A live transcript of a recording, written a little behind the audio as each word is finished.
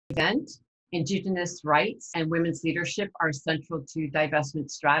event, Indigenous rights and women's leadership are central to divestment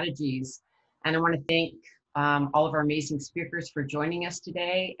strategies. And I want to thank all of our amazing speakers for joining us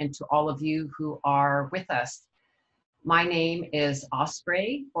today, and to all of you who are with us. My name is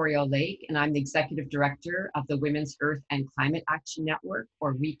Osprey Oriole Lake, and I'm the Executive Director of the Women's Earth and Climate Action Network,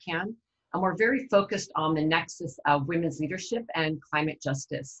 or WECAN. And we're very focused on the nexus of women's leadership and climate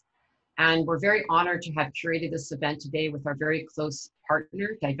justice. And we're very honored to have curated this event today with our very close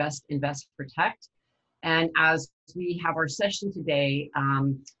partner, Divest, Invest, Protect. And as we have our session today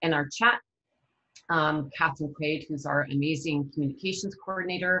in our chat, Catherine Quaid, who's our amazing communications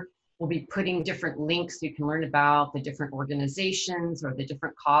coordinator, will be putting different links so you can learn about the different organizations or the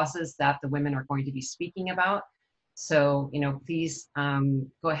different causes that the women are going to be speaking about. So, please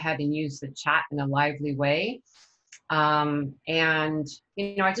go ahead and use the chat in a lively way. I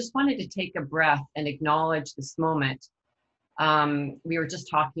just wanted to take a breath and acknowledge this moment. We were just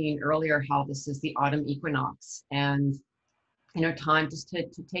talking earlier how this is the autumn equinox, and time just to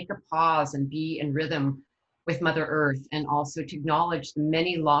take a pause and be in rhythm with Mother Earth, and also to acknowledge the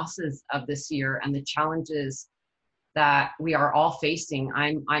many losses of this year and the challenges that we are all facing.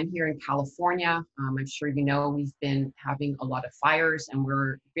 I'm here in California. I'm sure you know we've been having a lot of fires, and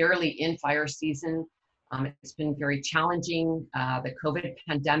we're barely in fire season. It's been very challenging. The COVID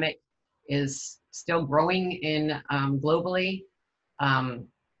pandemic is still growing globally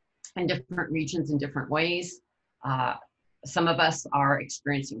in different regions in different ways. Some of us are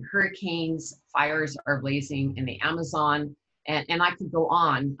experiencing hurricanes, fires are blazing in the Amazon, and I could go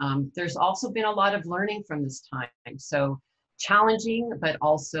on. There's also been a lot of learning from this time. So challenging, but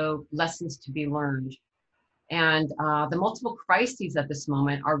also lessons to be learned. And the multiple crises at this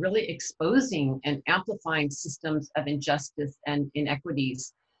moment are really exposing and amplifying systems of injustice and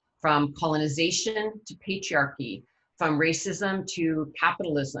inequities, from colonization to patriarchy, from racism to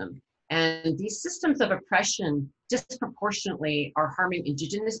capitalism. And these systems of oppression disproportionately are harming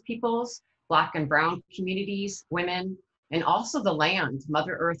Indigenous peoples, Black and Brown communities, women, and also the land,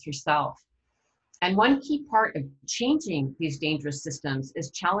 Mother Earth herself. And one key part of changing these dangerous systems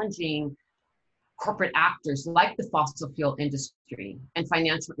is challenging corporate actors like the fossil fuel industry and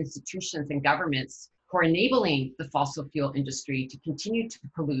financial institutions and governments who are enabling the fossil fuel industry to continue to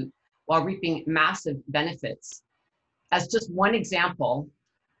pollute while reaping massive benefits. As just one example,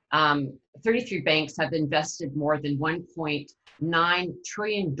 33 banks have invested more than $1.9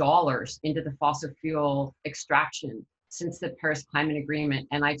 trillion into the fossil fuel extraction since the Paris Climate Agreement.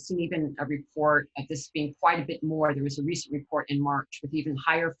 And I've seen even a report of this being quite a bit more. There was a recent report in March with even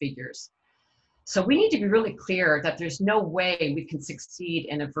higher figures. So we need to be really clear that there's no way we can succeed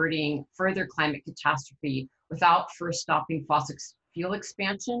in averting further climate catastrophe without first stopping fossil fuel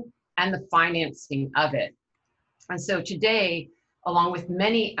expansion and the financing of it. And so today, along with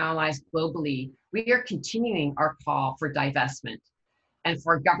many allies globally, we are continuing our call for divestment and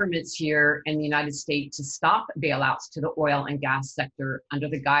for governments here in the United States to stop bailouts to the oil and gas sector under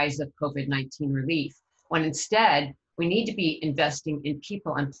the guise of COVID-19 relief, when instead we need to be investing in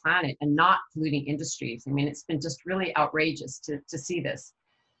people and planet and not polluting industries. I mean, it's been just really outrageous to see this.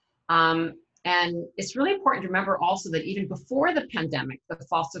 And it's really important to remember also that even before the pandemic, the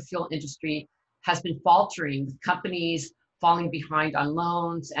fossil fuel industry has been faltering, with companies falling behind on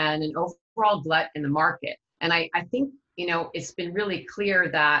loans and an overall glut in the market. And I think, it's been really clear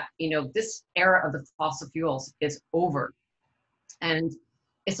that, this era of the fossil fuels is over. And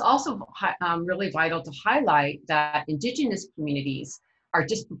it's also really vital to highlight that Indigenous communities are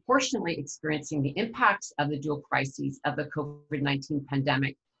disproportionately experiencing the impacts of the dual crises of the COVID-19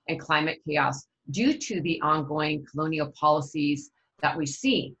 pandemic and climate chaos due to the ongoing colonial policies that we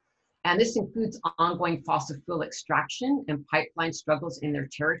see. And this includes ongoing fossil fuel extraction and pipeline struggles in their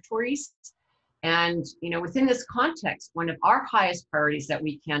territories. And, within this context, one of our highest priorities that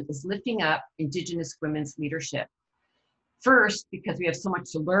we can is lifting up Indigenous women's leadership. First, because we have so much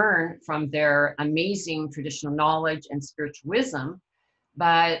to learn from their amazing traditional knowledge and spiritual wisdom,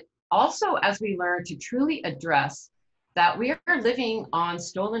 but also as we learn to truly address that we are living on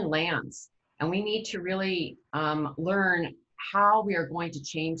stolen lands, and we need to really learn how we are going to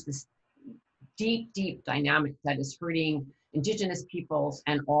change this deep, deep dynamic that is hurting Indigenous peoples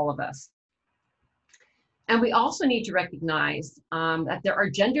and all of us. And we also need to recognize that there are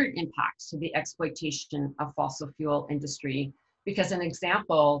gendered impacts to the exploitation of fossil fuel industry, because an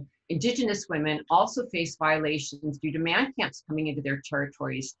example, Indigenous women also face violations due to man camps coming into their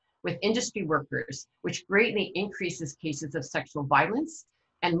territories with industry workers, which greatly increases cases of sexual violence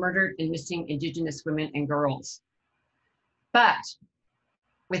and murdered and missing Indigenous women and girls. But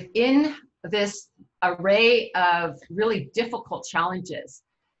within this array of really difficult challenges,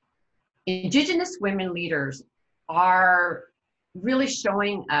 Indigenous women leaders are really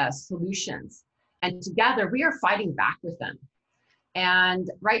showing us solutions, and together we are fighting back with them. And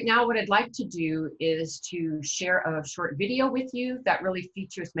right now, what I'd like to do is to share a short video with you that really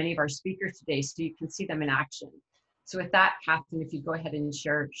features many of our speakers today, so you can see them in action. So with that, Catherine, if you go ahead and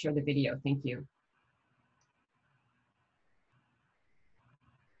share the video, thank you.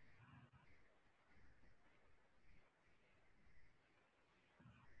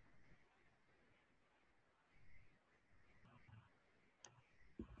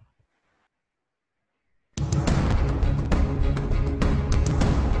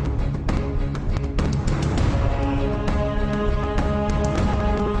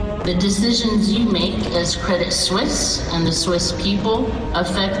 The decisions you make as Credit Suisse and the Swiss people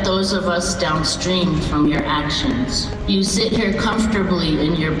affect those of us downstream from your actions. You sit here comfortably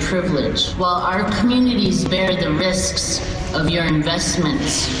in your privilege, while our communities bear the risks of your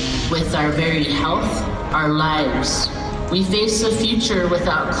investments with our very health, our lives. We face a future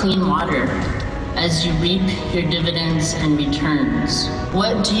without clean water as you reap your dividends and returns.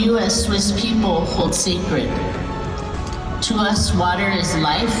 What do you as Swiss people hold sacred? To us, water is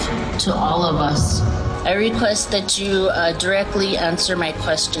life, to all of us. I request that you directly answer my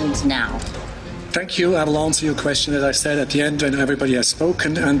questions now. Thank you. I will answer your question, as I said, at the end when everybody has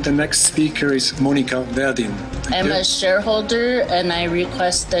spoken. And the next speaker is Monica Verdin. I'm a shareholder, and I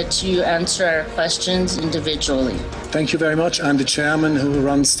request that you answer our questions individually. Thank you very much. I'm the chairman who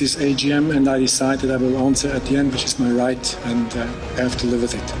runs this AGM, and I decided I will answer at the end, which is my right, and I have to live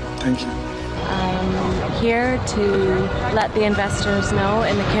with it. Thank you. I'm here to let the investors know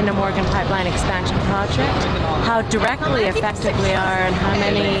in the Kinder Morgan Pipeline Expansion Project how directly effective we are and how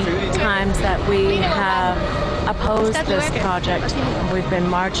many times that we have opposed this project. We've been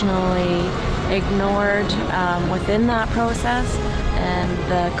marginally ignored within that process, and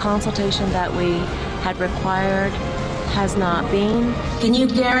the consultation that we had required has not been. Can you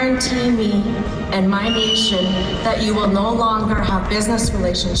guarantee me and my nation that you will no longer have business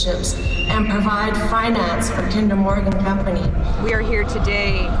relationships and provide finance for Kinder Morgan Company? We are here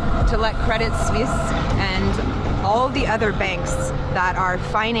today to let Credit Suisse and all the other banks that are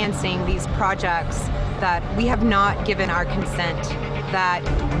financing these projects that we have not given our consent, that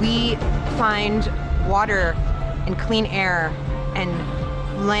we find water and clean air and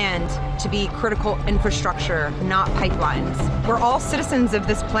land to be critical infrastructure, not pipelines. We're all citizens of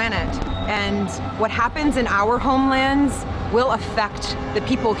this planet, and what happens in our homelands will affect the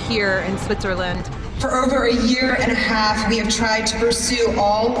people here in Switzerland. For over a year and a half, we have tried to pursue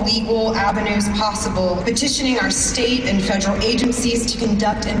all legal avenues possible, petitioning our state and federal agencies to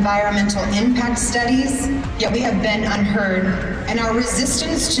conduct environmental impact studies, yet we have been unheard. And our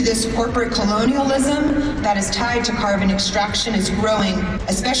resistance to this corporate colonialism that is tied to carbon extraction is growing,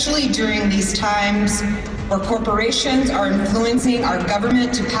 especially during these times where corporations are influencing our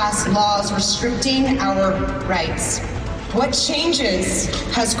government to pass laws restricting our rights. What changes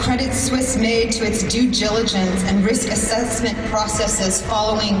has Credit Suisse made to its due diligence and risk assessment processes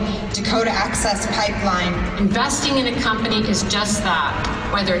following Dakota Access Pipeline? Investing in a company is just that,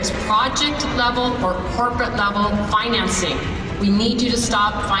 whether it's project level or corporate level financing. We need you to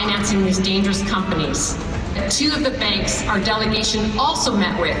stop financing these dangerous companies. Two of the banks our delegation also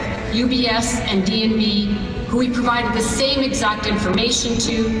met with, UBS and DNB, who we provided the same exact information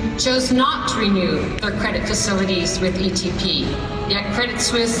to, chose not to renew their credit facilities with ETP. Yet Credit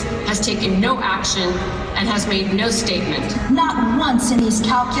Suisse has taken no action and has made no statement. Not once in these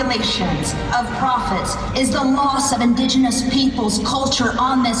calculations of profits is the loss of Indigenous peoples' culture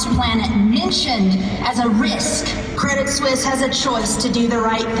on this planet mentioned as a risk. Credit Suisse has a choice to do the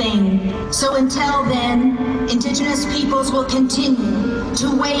right thing. So until then, Indigenous peoples will continue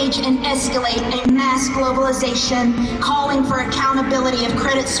to wage and escalate a mass globalization, calling for accountability of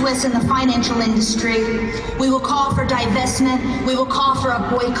Credit Suisse in the financial industry. We will call for divestment. We will call for a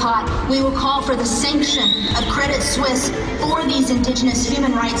boycott. We will call for the sanction of Credit Suisse for these Indigenous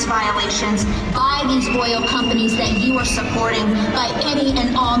human rights violations by these oil companies that you are supporting by any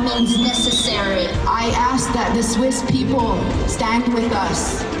and all means necessary. I ask that the Swiss people stand with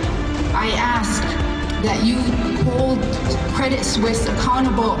us. I ask that you hold Credit Suisse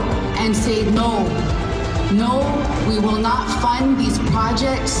accountable and say no. No, we will not fund these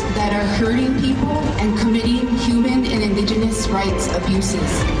projects that are hurting people and committing human and Indigenous rights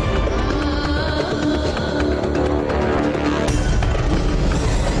abuses.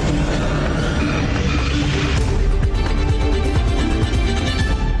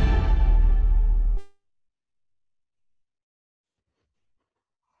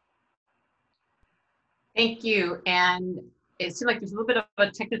 Thank you. And it seemed like there's a little bit of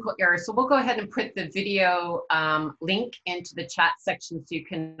a technical error. So we'll go ahead and put the video link into the chat section so you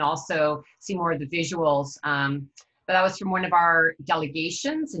can also see more of the visuals. But that was from one of our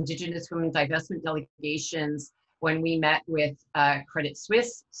delegations, Indigenous Women Divestment delegations, when we met with Credit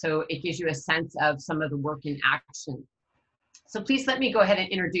Suisse. So it gives you a sense of some of the work in action. So please let me go ahead and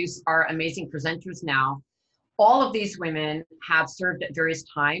introduce our amazing presenters now. All of these women have served at various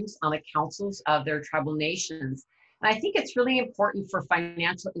times on the councils of their tribal nations. And I think it's really important for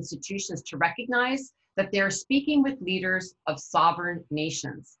financial institutions to recognize that they're speaking with leaders of sovereign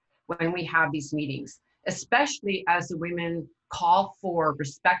nations when we have these meetings, especially as the women call for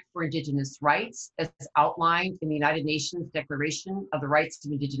respect for Indigenous rights as outlined in the United Nations Declaration of the Rights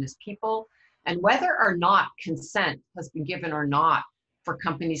of Indigenous People, and whether or not consent has been given or not for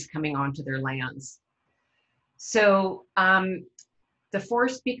companies coming onto their lands. So the four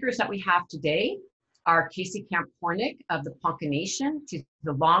speakers that we have today are Casey Camp-Hornick of the Ponca Nation. She's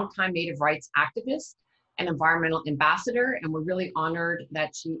a longtime Native rights activist and environmental ambassador, and we're really honored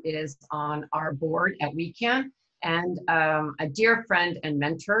that she is on our board at WeCan, and a dear friend and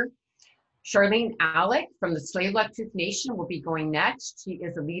mentor. Charlene Alec from the Tsleil-Waututh Nation will be going next. She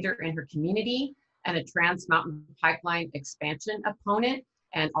is a leader in her community and a Trans Mountain Pipeline expansion opponent,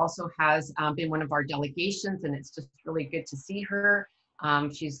 and also has been one of our delegations, and it's just really good to see her.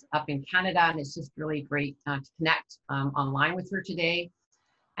 She's up in Canada, and it's just really great to connect online with her today.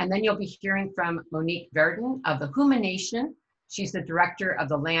 And then you'll be hearing from Monique Verdon of the Huma Nation. She's the director of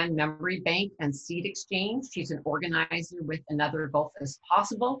the Land Memory Bank and Seed Exchange. She's an organizer with Another Gulf is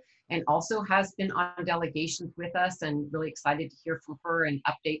Possible, and also has been on delegations with us, and really excited to hear from her and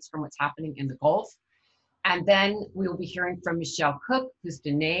updates from what's happening in the Gulf. And then we will be hearing from Michelle Cook, who's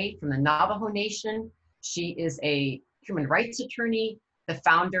Dene from the Navajo Nation. She is a human rights attorney, the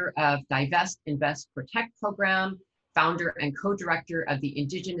founder of Divest, Invest, Protect program, founder and co-director of the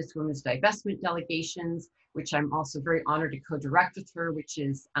Indigenous Women's Divestment Delegations, which I'm also very honored to co-direct with her, which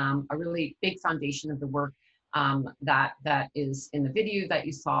is a really big foundation of the work that is in the video that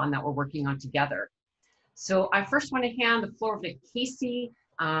you saw and that we're working on together. So I first want to hand the floor over to Casey.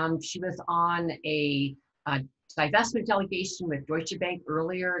 She was on a divestment delegation with Deutsche Bank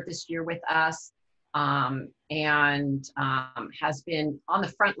earlier this year with us, and has been on the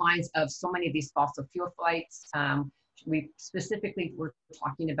front lines of so many of these fossil fuel flights. We specifically were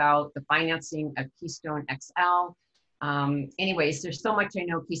talking about the financing of Keystone XL. Anyways, there's so much I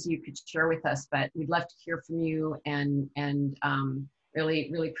know, Casey, you could share with us, but we'd love to hear from you, and really,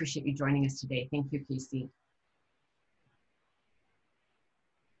 really appreciate you joining us today. Thank you, Casey.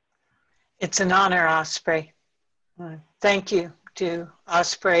 It's an honor, Osprey. Thank you to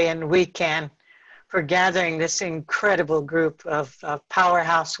Osprey and WeCan for gathering this incredible group of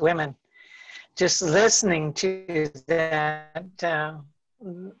powerhouse women. Just listening to that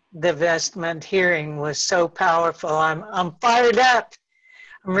divestment hearing was so powerful. I'm fired up.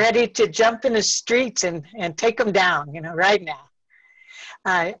 I'm ready to jump in the streets and take them down, you know, right now.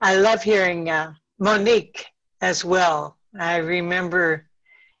 I love hearing Monique as well. I remember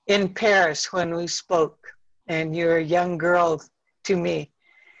in Paris when we spoke, and you're a young girl to me,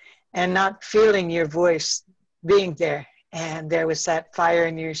 and not feeling your voice being there. And there was that fire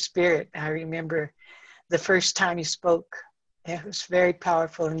in your spirit. I remember the first time you spoke. It was very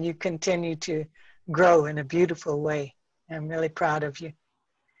powerful, and you continue to grow in a beautiful way. I'm really proud of you.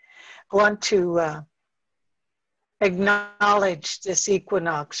 I want to acknowledge this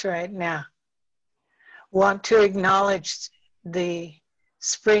equinox right now. Want to acknowledge the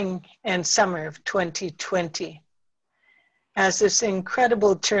spring and summer of 2020 as this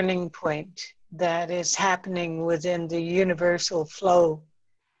incredible turning point that is happening within the universal flow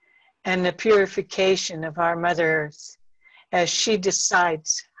and the purification of our Mother Earth as she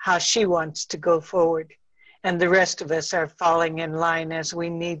decides how she wants to go forward, and the rest of us are falling in line as we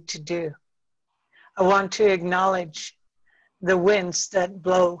need to do. I want to acknowledge the winds that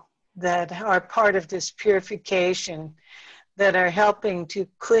blow, that are part of this purification, that are helping to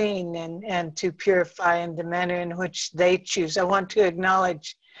clean and to purify in the manner in which they choose. I want to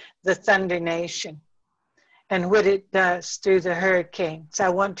acknowledge the Thunder Nation and what it does through the hurricanes. I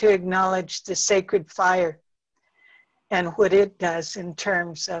want to acknowledge the sacred fire and what it does in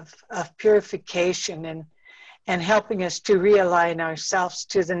terms of purification and helping us to realign ourselves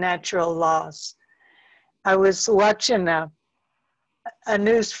to the natural laws. I was watching a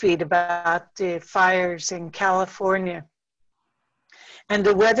news feed about the fires in California, and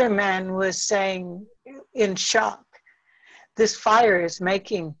the weatherman was saying in shock, this fire is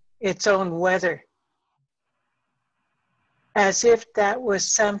making its own weather, as if that was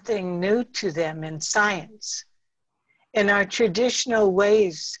something new to them in science. In our traditional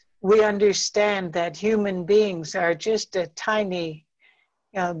ways, we understand that human beings are just a tiny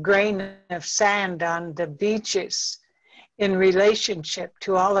grain of sand on the beaches in relationship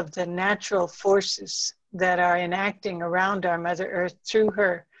to all of the natural forces that are enacting around our Mother Earth, through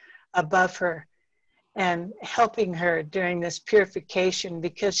her, above her, and helping her during this purification,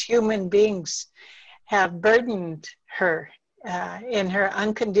 because human beings have burdened her in her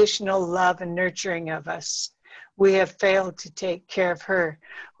unconditional love and nurturing of us. We have failed to take care of her.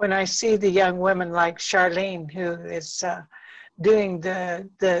 When I see the young women like Charlene, who is doing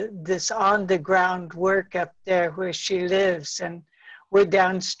this on-the-ground work up there where she lives, and we're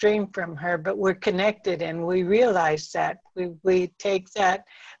downstream from her, but we're connected, and we realize that. We take that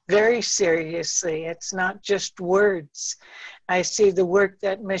very seriously. It's not just words. I see the work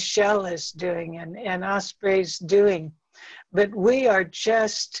that Michelle is doing and Osprey's doing, but we are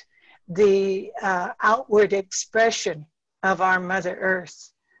just the outward expression of our Mother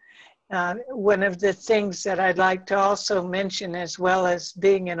Earth. One of the things that I'd like to also mention, as well as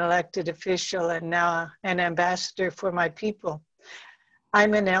being an elected official and now an ambassador for my people,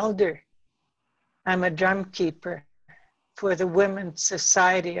 I'm an elder. I'm a drum keeper for the Women's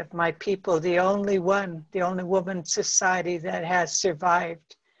Society of my people, the only women's society that has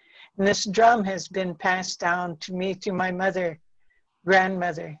survived. And this drum has been passed down to me through my mother,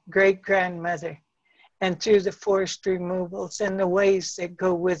 grandmother, great-grandmother, and through the forest removals and the ways that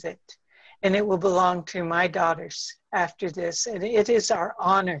go with it. And it will belong to my daughters after this. And it is our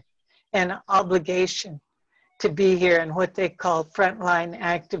honor and obligation to be here in what they call frontline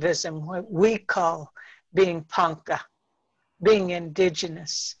activism, what we call being Panka, being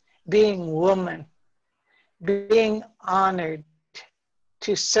Indigenous, being woman, being honored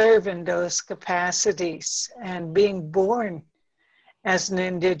to serve in those capacities, and being born as an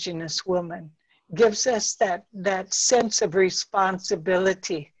Indigenous woman gives us that sense of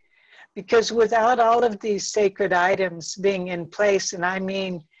responsibility. Because without all of these sacred items being in place, and I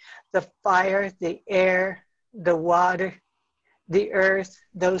mean the fire, the air, the water, the earth,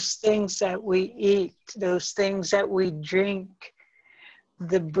 those things that we eat, those things that we drink,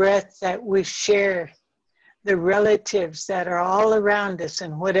 the breath that we share, the relatives that are all around us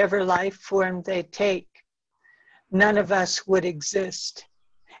in whatever life form they take, none of us would exist.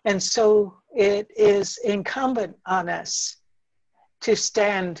 And so it is incumbent on us to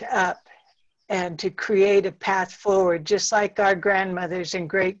stand up and to create a path forward, just like our grandmothers and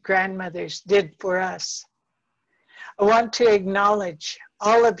great-grandmothers did for us. I want to acknowledge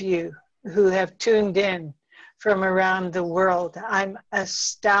all of you who have tuned in from around the world. I'm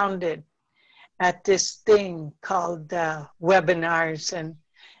astounded at this thing called webinars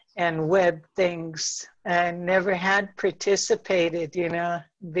and web things. I never had participated,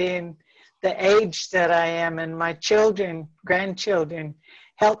 being the age that I am, and my children, grandchildren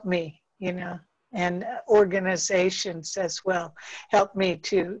help me, and organizations as well help me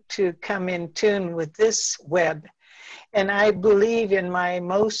to come in tune with this web. And I believe in my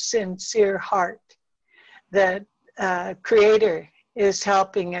most sincere heart that Creator is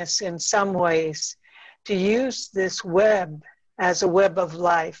helping us in some ways to use this web as a web of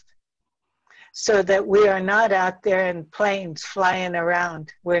life, so that we are not out there in planes flying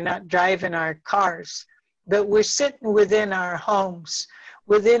around. We're not driving our cars, but we're sitting within our homes,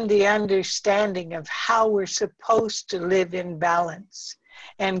 within the understanding of how we're supposed to live in balance,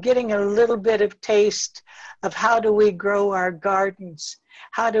 and getting a little bit of taste of how do we grow our gardens,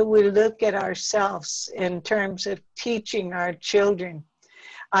 how do we look at ourselves in terms of teaching our children.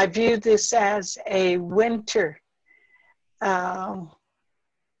 I view this as a winter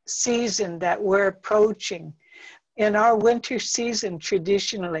season that we're approaching. In our winter season,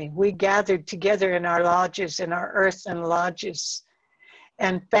 traditionally, we gathered together in our lodges, in our earthen lodges,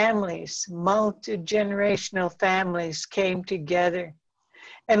 and families, multi-generational families came together.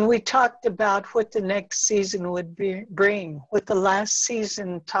 And we talked about what the next season would bring, what the last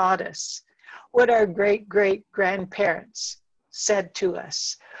season taught us, what our great-great-grandparents said to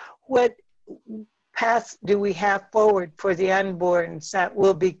us, what path do we have forward for the unborns that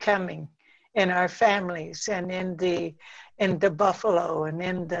will be coming in our families, and in the buffalo, and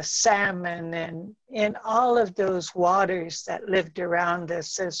in the salmon, and in all of those waters that lived around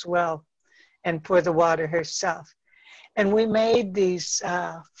us as well, and for the water herself. And we made these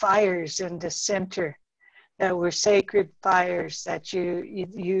fires in the center that were sacred fires that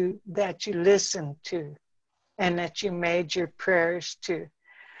you listened to, and that you made your prayers to.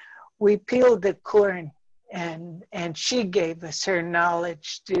 We peeled the corn, and she gave us her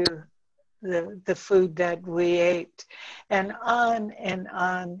knowledge to the food that we ate, and on and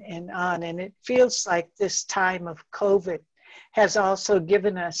on and on. And it feels like this time of COVID has also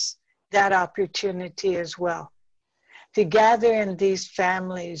given us that opportunity as well, to gather in these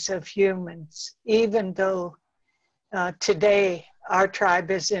families of humans, even though today our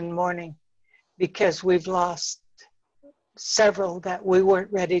tribe is in mourning because we've lost several that we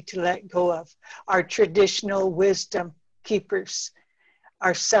weren't ready to let go of. Our traditional wisdom keepers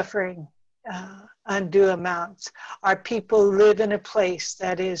are suffering undue amounts. Our people live in a place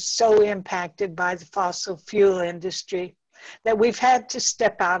that is so impacted by the fossil fuel industry that we've had to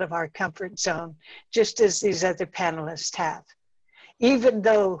step out of our comfort zone, just as these other panelists have. Even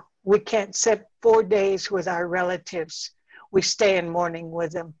though we can't sit 4 days with our relatives, we stay in mourning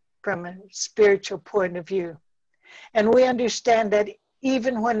with them from a spiritual point of view. And we understand that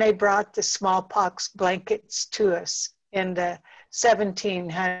even when they brought the smallpox blankets to us in the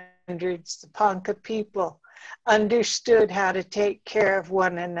 1700s, the Ponca people understood how to take care of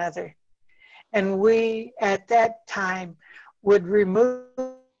one another. And we, at that time, would remove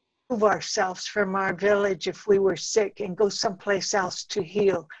ourselves from our village if we were sick and go someplace else to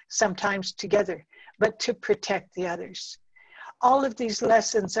heal, sometimes together, but to protect the others. All of these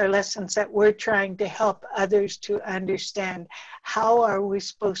lessons are lessons that we're trying to help others to understand. How are we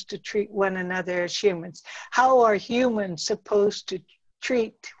supposed to treat one another as humans? How are humans supposed to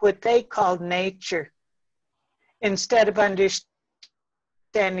treat what they call nature, instead of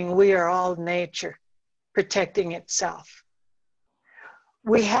understanding we are all nature protecting itself?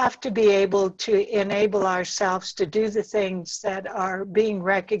 We have to be able to enable ourselves to do the things that are being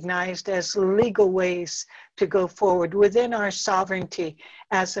recognized as legal ways to go forward within our sovereignty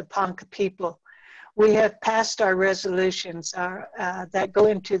as a Ponca people. We have passed our resolutions that go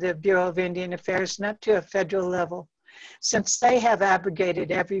into the Bureau of Indian Affairs, not to a federal level. Since they have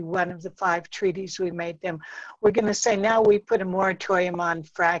abrogated every one of the 5 treaties we made them, we're going to say now we put a moratorium on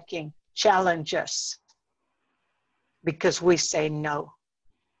fracking. Challenge us, because we say no.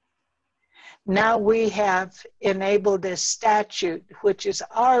 Now we have enabled a statute, which is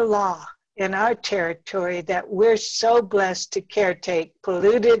our law in our territory, that we're so blessed to caretake,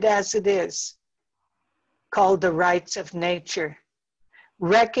 polluted as it is, called the Rights of Nature,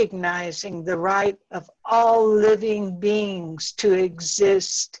 recognizing the right of all living beings to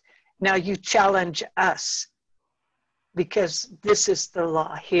exist. Now you challenge us, because this is the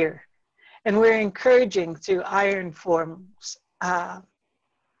law here. And we're encouraging through iron forums,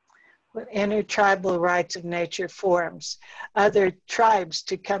 intertribal rights of nature forums, other tribes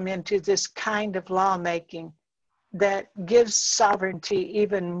to come into this kind of lawmaking that gives sovereignty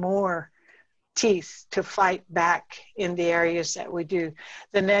even more teeth to fight back in the areas that we do.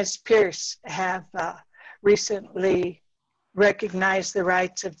 The Nez Perce have recently recognized the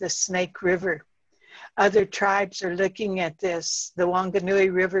rights of the Snake River. Other tribes are looking at this, the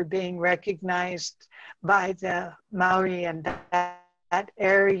Wanganui River being recognized by the Maori and that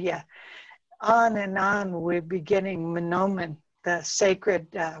area. On and on, we're beginning. Monoman, the sacred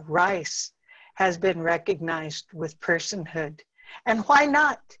rice, has been recognized with personhood. And why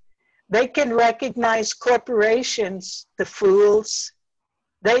not? They can recognize corporations, the fools.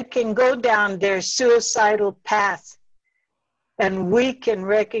 They can go down their suicidal path, and we can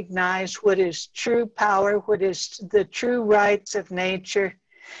recognize what is true power, what is the true rights of nature,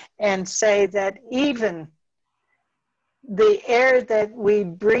 and say that even the air that we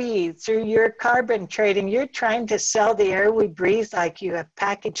breathe through your carbon trading, you're trying to sell the air we breathe like you have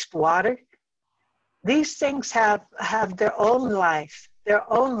packaged water. These things have their own life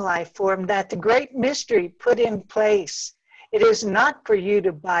form that the great mystery put in place. It is not for you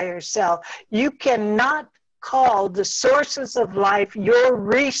to buy or sell. You cannot call the sources of life your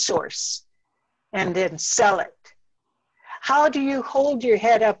resource and then sell it. How do you hold your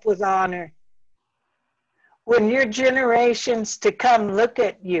head up with honor when your generations to come look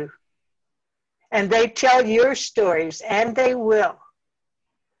at you and they tell your stories, and they will?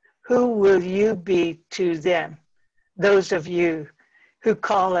 Who will you be to them? Those of you who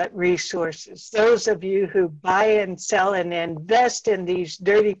call it resources, those of you who buy and sell and invest in these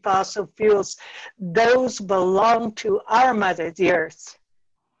dirty fossil fuels, those belong to our mother, the earth.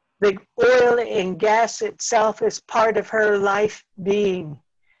 The oil and gas itself is part of her life being.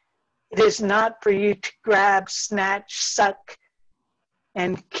 It is not for you to grab, snatch, suck,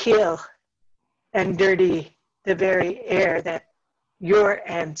 and kill and dirty the very air that your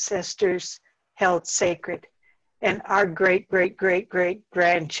ancestors held sacred and our great, great, great, great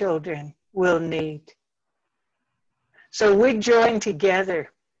grandchildren will need. So we join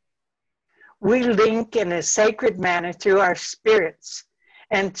together. We link in a sacred manner through our spirits,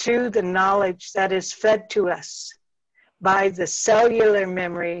 and through the knowledge that is fed to us by the cellular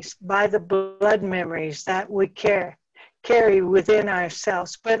memories, by the blood memories that we carry within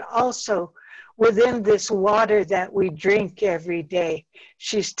ourselves, but also within this water that we drink every day.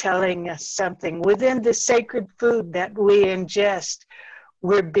 She's telling us something. Within the sacred food that we ingest,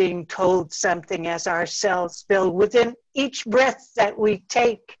 we're being told something as our cells build. Within each breath that we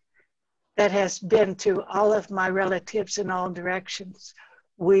take, that has been to all of my relatives in all directions,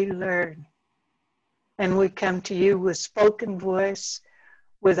 we learn. And we come to you with spoken voice,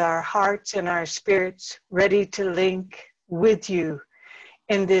 with our hearts and our spirits ready to link with you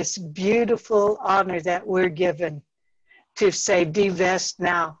in this beautiful honor that we're given to say, divest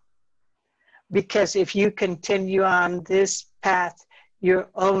now. Because if you continue on this path, you're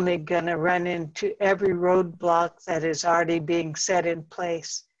only going to run into every roadblock that is already being set in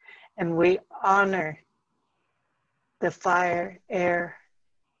place. And we honor the fire, air,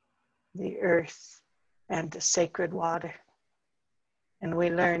 the earth, and the sacred water. And we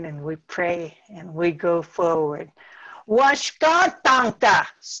learn and we pray and we go forward. Washkatangta,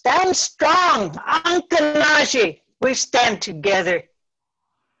 stand strong, Ankanaji, we stand together.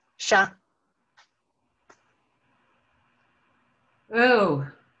 Sha. Oh,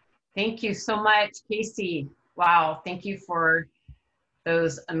 thank you so much, Casey. Wow, thank you for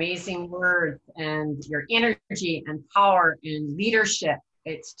those amazing words and your energy and power and leadership.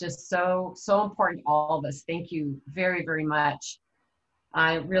 It's just so important to all of us. Thank you very, very much.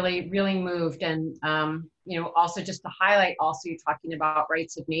 I really moved. And, also just to highlight, also you're talking about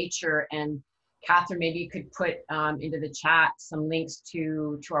rights of nature, and Catherine, maybe you could put into the chat some links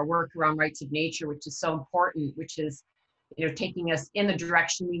to our work around rights of nature, which is so important, which is, taking us in the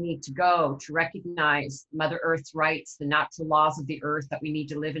direction we need to go to recognize Mother Earth's rights, the natural laws of the earth that we need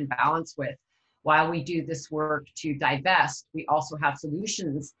to live in balance with. While we do this work to divest, we also have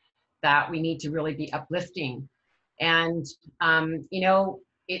solutions that we need to really be uplifting. And,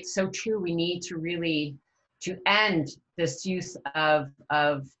 it's so true. We need to really to end this use of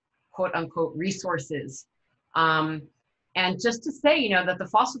quote unquote resources. And just to say, that the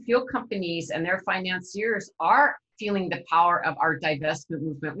fossil fuel companies and their financiers are feeling the power of our divestment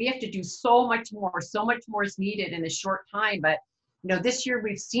movement. We have to do so much more is needed in a short time. But, this year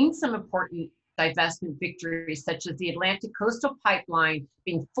we've seen some important divestment victories, such as the Atlantic Coastal Pipeline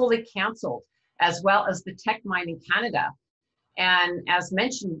being fully canceled, as well as the Tech Mine in Canada. And as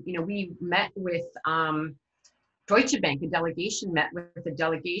mentioned, we met with Deutsche Bank, a delegation met with a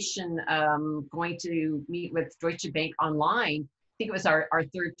delegation going to meet with Deutsche Bank online. I think it was our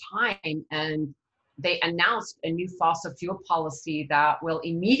third time, and they announced a new fossil fuel policy that will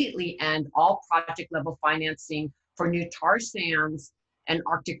immediately end all project level financing for new tar sands and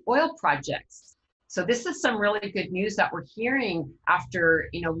Arctic oil projects. So this is some really good news that we're hearing after,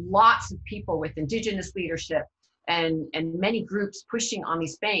 lots of people with Indigenous leadership and many groups pushing on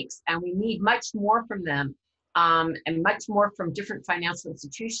these banks. And we need much more from them and much more from different financial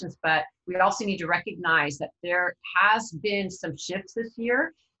institutions. But we also need to recognize that there has been some shifts this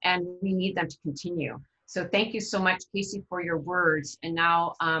year, and we need them to continue. So thank you so much, Casey, for your words. And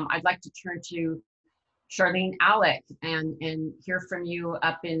now I'd like to turn to Charlene Alec and hear from you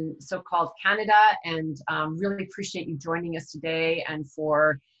up in so-called Canada, and really appreciate you joining us today and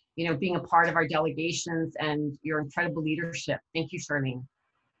for being a part of our delegations and your incredible leadership. Thank you, Charlene.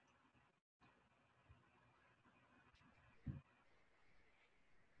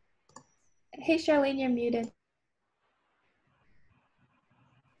 Hey, Charlene, you're muted.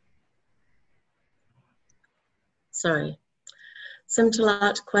 Sorry.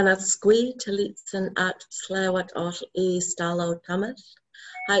 Simtalat Quenath Squi, Talitsan at Slawat Ot E Stalo Tamat,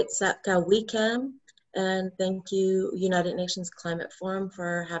 Heitzapka Wekam, and thank you, United Nations Climate Forum,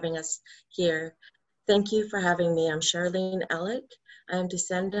 for having us here. Thank you for having me. I'm Charlene Alec. I am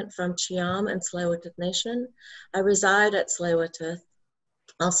descendant from Chiam and Tsleil-Waututh Nation. I reside at Tsleil-Waututh,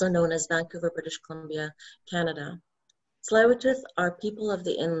 also known as Vancouver, British Columbia, Canada. Tsleil-Waututh are people of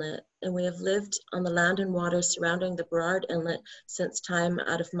the inlet, and we have lived on the land and water surrounding the Burrard Inlet since time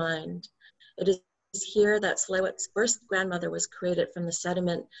out of mind. It is here that Tsleil-Waututh's first grandmother was created from the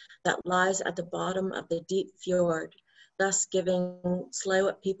sediment that lies at the bottom of the deep fjord, thus giving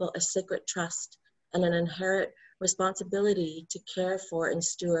Tsleil-Waututh people a sacred trust and an inherent responsibility to care for and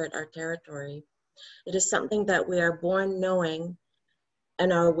steward our territory. It is something that we are born knowing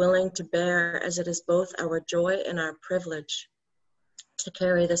and are willing to bear, as it is both our joy and our privilege to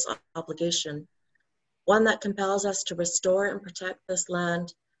carry this obligation, one that compels us to restore and protect this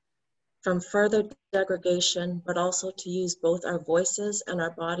land from further degradation, but also to use both our voices and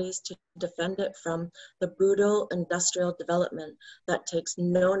our bodies to defend it from the brutal industrial development that takes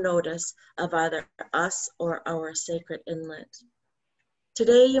no notice of either us or our sacred inlet.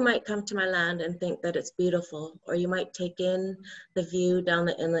 Today, you might come to my land and think that it's beautiful, or you might take in the view down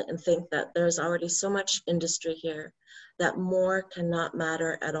the inlet and think that there's already so much industry here that more cannot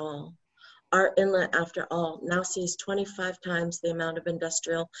matter at all. Our inlet, after all, now sees 25 times the amount of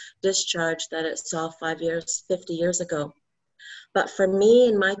industrial discharge that it saw 50 years ago. But for me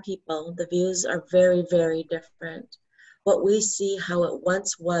and my people, the views are very, very different. What we see how it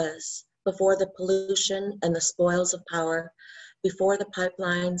once was, before the pollution and the spoils of power, before the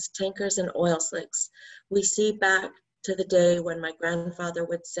pipelines, tankers, and oil slicks, we see back to the day when my grandfather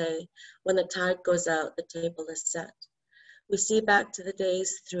would say, when the tide goes out, the table is set. We see back to the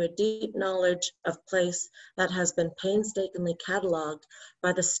days through a deep knowledge of place that has been painstakingly cataloged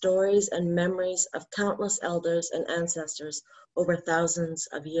by the stories and memories of countless elders and ancestors over thousands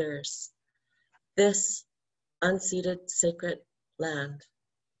of years. This unceded sacred land.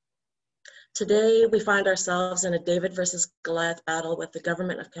 Today, we find ourselves in a David versus Goliath battle with the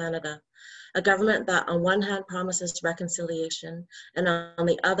Government of Canada, a government that on one hand promises reconciliation and on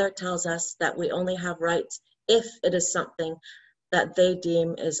the other tells us that we only have rights if it is something that they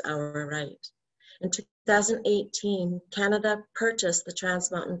deem is our right. In 2018, Canada purchased the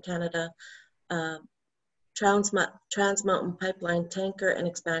Trans Mountain Pipeline Tanker and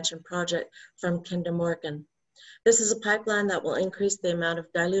Expansion Project from Kinder Morgan. This is a pipeline that will increase the amount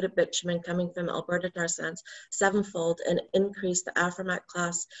of diluted bitumen coming from Alberta tar sands sevenfold and increase the Aframax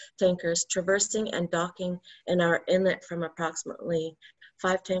class tankers traversing and docking in our inlet from approximately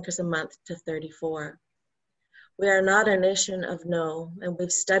 5 tankers a month to 34. We are not a nation of no, and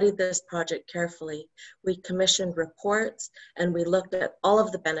we've studied this project carefully. We commissioned reports and we looked at all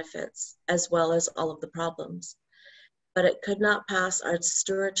of the benefits as well as all of the problems. But it could not pass our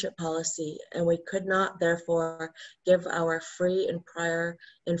stewardship policy, and we could not therefore give our free and prior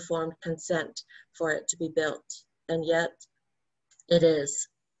informed consent for it to be built. And yet it is.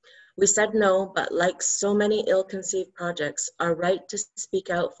 We said no, but like so many ill-conceived projects, our right to speak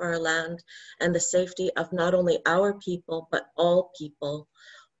out for our land and the safety of not only our people, but all people,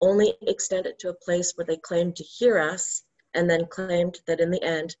 only extended to a place where they claimed to hear us and then claimed that in the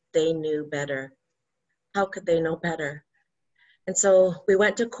end, they knew better. How could they know better? And so we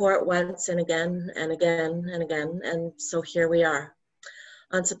went to court once and again and again and again, and so here we are.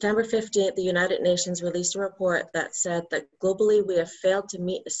 On September 15th, the United Nations released a report that said that globally we have failed to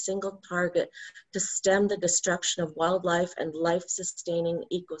meet a single target to stem the destruction of wildlife and life-sustaining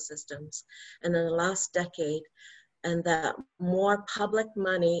ecosystems. And in the last decade, and that more public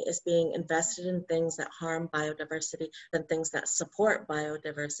money is being invested in things that harm biodiversity than things that support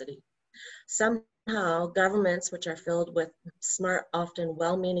biodiversity. Somehow, governments, which are filled with smart, often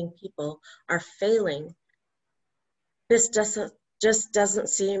well-meaning people, are failing. This just doesn't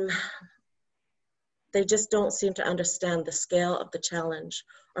seem, they just don't seem to understand the scale of the challenge.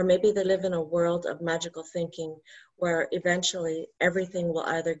 Or maybe they live in a world of magical thinking where eventually everything will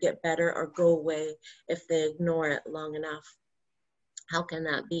either get better or go away if they ignore it long enough. How can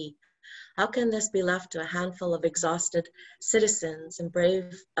that be? How can this be left to a handful of exhausted citizens and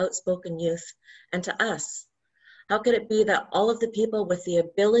brave, outspoken youth, and to us? How could it be that all of the people with the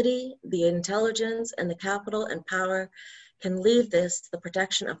ability, the intelligence, and the capital and power can leave this, the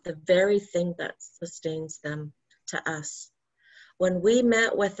protection of the very thing that sustains them, to us? When we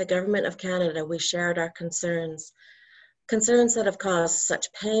met with the Government of Canada, we shared our concerns that have caused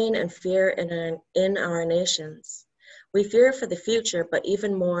such pain and fear in our nations. We fear for the future, but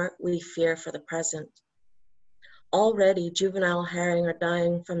even more, we fear for the present. Already, juvenile herring are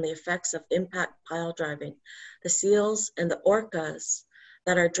dying from the effects of impact pile driving. The seals and the orcas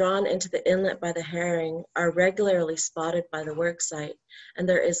that are drawn into the inlet by the herring are regularly spotted by the worksite, and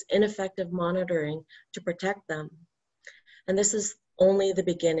there is ineffective monitoring to protect them. And this is only the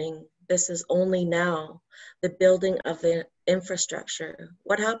beginning. This is only now the building of the infrastructure.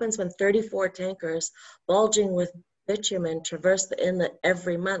 What happens when 34 tankers bulging with bitumen traverse the inlet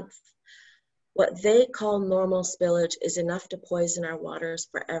every month? What they call normal spillage is enough to poison our waters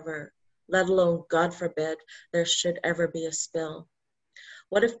forever, let alone, God forbid, there should ever be a spill.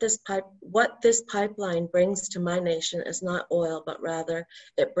 What this pipeline brings to my nation is not oil, but rather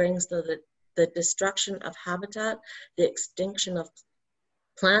it brings the destruction of habitat, the extinction of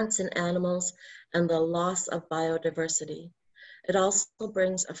plants and animals, and the loss of biodiversity. It also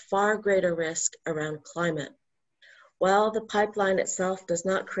brings a far greater risk around climate. While the pipeline itself does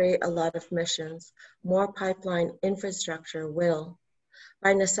not create a lot of emissions, more pipeline infrastructure will.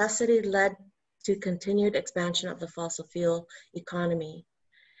 by necessity led to continued expansion of the fossil fuel economy.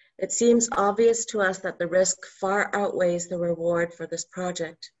 It seems obvious to us that the risk far outweighs the reward for this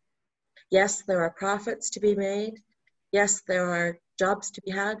project. Yes, there are profits to be made. Yes, there are jobs to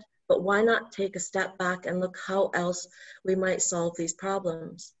be had, but why not take a step back and look how else we might solve these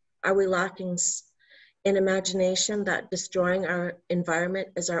problems? Are we lacking in imagination that destroying our environment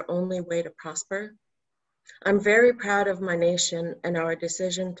is our only way to prosper? I'm very proud of my nation and our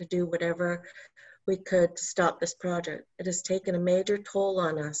decision to do whatever we could to stop this project. It has taken a major toll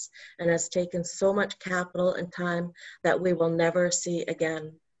on us and has taken so much capital and time that we will never see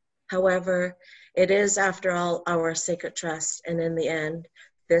again. However, it is, after all, our sacred trust, and in the end,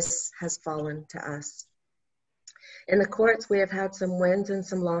 this has fallen to us. In the courts, we have had some wins and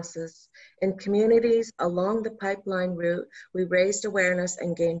some losses. In communities along the pipeline route, we raised awareness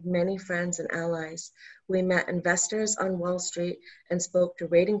and gained many friends and allies. We met investors on Wall Street and spoke to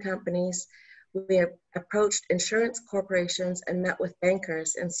rating companies. We approached insurance corporations and met with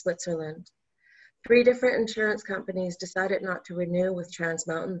bankers in Switzerland. 3 different insurance companies decided not to renew with Trans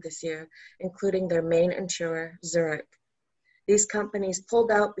Mountain this year, including their main insurer, Zurich. These companies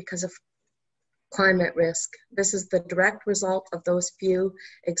pulled out because of climate risk. This is the direct result of those few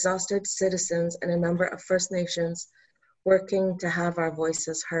exhausted citizens and a number of First Nations working to have our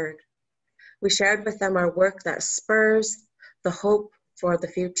voices heard. We shared with them our work that spurs the hope for the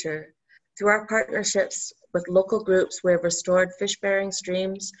future. Through our partnerships with local groups, we have restored fish-bearing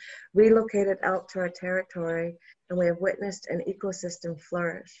streams, relocated elk to our territory, and we have witnessed an ecosystem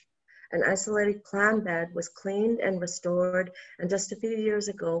flourish. An isolated clam bed was cleaned and restored, and just a few years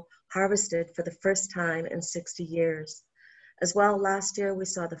ago, harvested for the first time in 60 years. As well, last year, we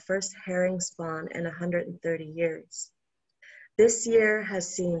saw the first herring spawn in 130 years. This year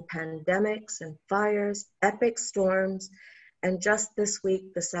has seen pandemics and fires, epic storms, and just this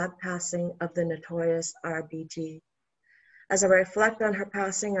week, the sad passing of the notorious RBG. As I reflect on her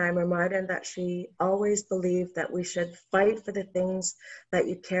passing, I am reminded that she always believed that we should fight for the things that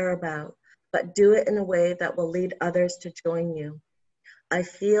you care about, but do it in a way that will lead others to join you. I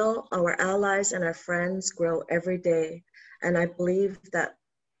feel our allies and our friends grow every day, and I believe that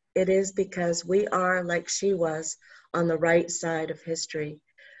it is because we are, like she was, on the right side of history.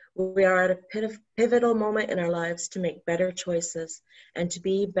 We are at a pivotal moment in our lives to make better choices and to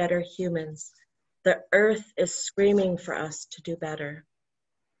be better humans. The earth is screaming for us to do better.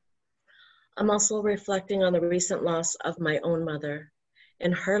 I'm also reflecting on the recent loss of my own mother.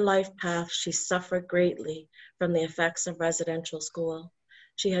 In her life path, she suffered greatly from the effects of residential school.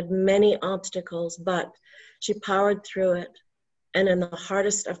 She had many obstacles, but she powered through it. And in the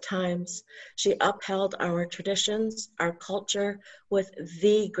hardest of times, she upheld our traditions, our culture, with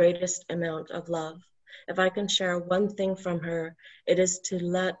the greatest amount of love. If I can share one thing from her, it is to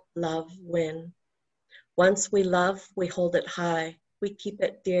let love win. Once we love, we hold it high, we keep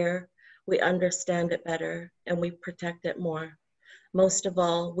it dear, we understand it better, and we protect it more. Most of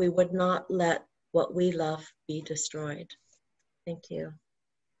all, we would not let what we love be destroyed. Thank you.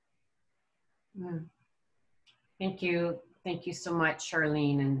 Thank you. Thank you so much,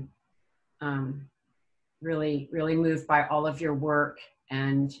 Charlene, and really, really moved by all of your work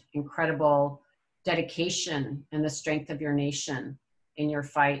and incredible dedication and the strength of your nation in your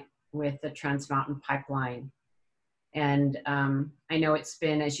fight with the Trans Mountain Pipeline. And I know it's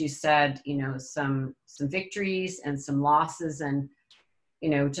been, as you said, you know, some victories and some losses, and you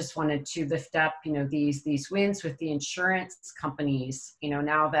know, just wanted to lift up, you know, these wins with the insurance companies. You know,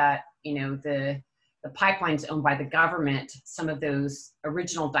 now that, you know, the pipeline's owned by the government, some of those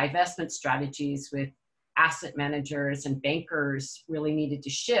original divestment strategies with asset managers and bankers really needed to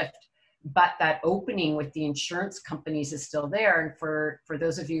shift. But that opening with the insurance companies is still there. And for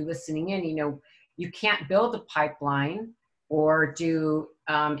those of you listening in, you know, you can't build a pipeline or do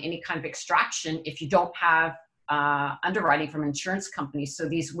any kind of extraction if you don't have underwriting from insurance companies. So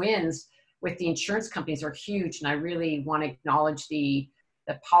these wins with the insurance companies are huge. And I really want to acknowledge the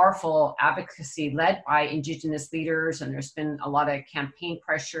powerful advocacy led by Indigenous leaders. And there's been a lot of campaign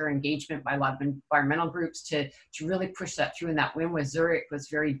pressure, engagement by a lot of environmental groups to really push that through. And that win with Zurich was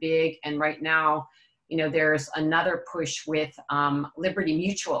very big. And right now, you know, there's another push with Liberty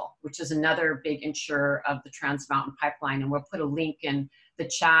Mutual, which is another big insurer of the Trans Mountain Pipeline. And we'll put a link in the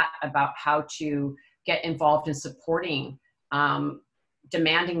chat about how to get involved in supporting,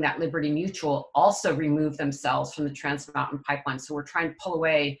 demanding that Liberty Mutual also remove themselves from the Trans Mountain Pipeline. So we're trying to pull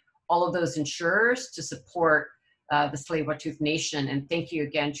away all of those insurers to support the Tsleil-Waututh Nation. And thank you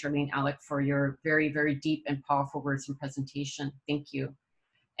again, Charlene, Alec, for your very, very deep and powerful words and presentation. Thank you.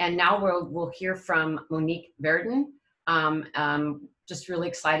 And now we'll hear from Monique Verden. just really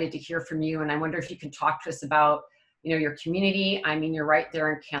excited to hear from you. And I wonder if you can talk to us about, your community. I mean, you're right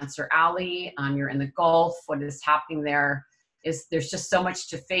there in Cancer Alley. You're in the Gulf. What is happening there is there's just so much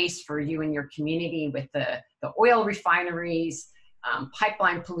to face for you and your community with the oil refineries,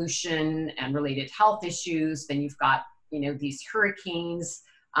 pipeline pollution and related health issues. Then you've got, these hurricanes,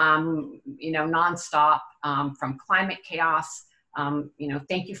 nonstop, from climate chaos.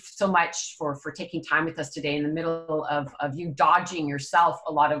 Thank you so much for taking time with us today in the middle of you dodging yourself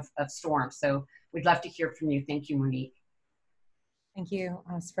a lot of storms. So we'd love to hear from you. Thank you, Monique. Thank you,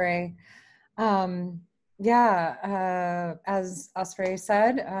 Osprey. As Osprey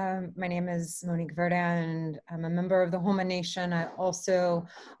said, my name is Monique Verdin, and I'm a member of the Homa Nation. I also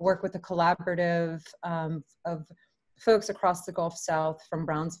work with a collaborative of folks across the Gulf South, from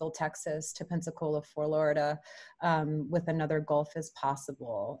Brownsville, Texas to Pensacola, Florida, with Another Gulf is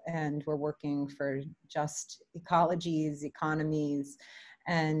Possible. And we're working for just ecologies, economies,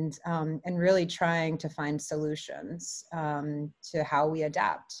 and really trying to find solutions to how we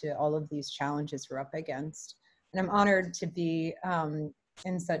adapt to all of these challenges we're up against. And I'm honored to be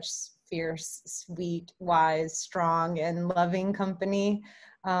in such fierce, sweet, wise, strong, and loving company.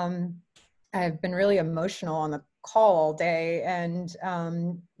 I've been really emotional on the call all day, and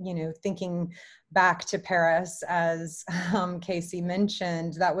thinking back to Paris, as Casey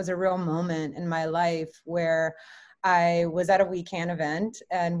mentioned, that was a real moment in my life where I was at a weekend event,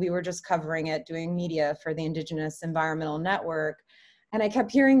 and we were just covering it, doing media for the Indigenous Environmental Network, and I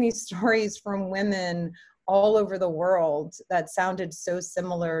kept hearing these stories from women all over the world that sounded so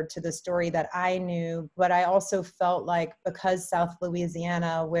similar to the story that I knew. But I also felt like, because South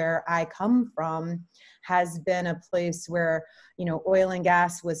Louisiana, where I come from, has been a place where, oil and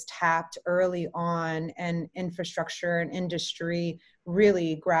gas was tapped early on, and infrastructure and industry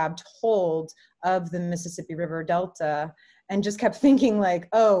really grabbed hold of the Mississippi River Delta, and just kept thinking like,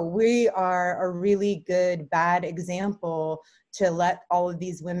 oh, we are a really good, bad example to let all of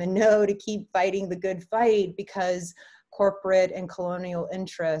these women know to keep fighting the good fight, because corporate and colonial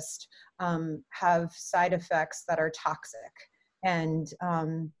interest have side effects that are toxic. And,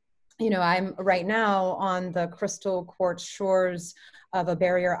 I'm right now on the crystal quartz shores of a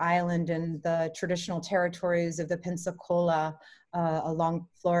barrier island in the traditional territories of the Pensacola, along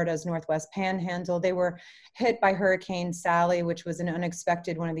Florida's Northwest Panhandle. They were hit by Hurricane Sally, which was an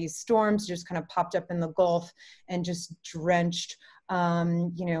unexpected one of these storms, just kind of popped up in the Gulf and just drenched.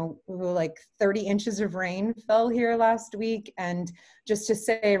 Like 30 inches of rain fell here last week. And just to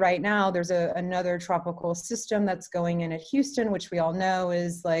say right now, there's another tropical system that's going in at Houston, which we all know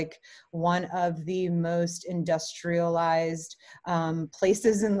is like one of the most industrialized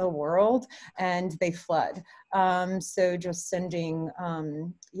places in the world, and they flood. So just sending,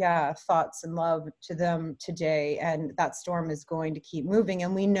 thoughts and love to them today. And that storm is going to keep moving.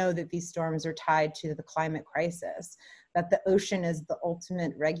 And we know that these storms are tied to the climate crisis, that the ocean is the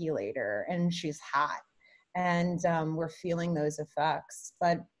ultimate regulator, and she's hot. And we're feeling those effects.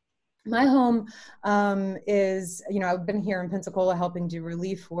 But my home is, I've been here in Pensacola helping do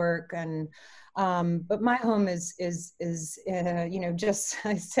relief work, and but my home is just,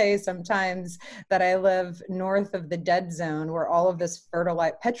 I say sometimes that I live north of the dead zone, where all of this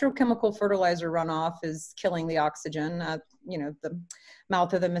petrochemical fertilizer runoff is killing the oxygen at, the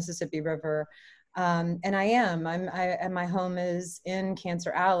mouth of the Mississippi River. And my home is in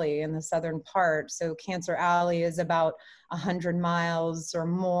Cancer Alley in the southern part. So Cancer Alley is about 100 miles or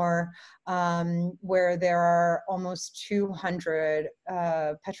more, where there are almost 200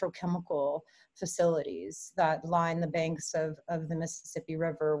 petrochemical facilities that line the banks of the Mississippi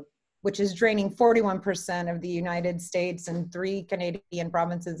River, which is draining 41% of the United States and 3 Canadian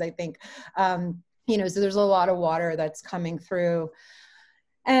provinces, I think. So there's a lot of water that's coming through.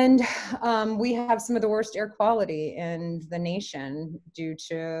 And we have some of the worst air quality in the nation due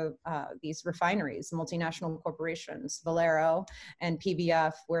to these refineries, multinational corporations, Valero and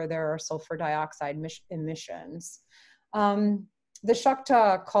PBF, where there are sulfur dioxide emissions. The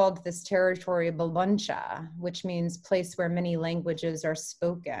Choctaw called this territory Balbuncha, which means place where many languages are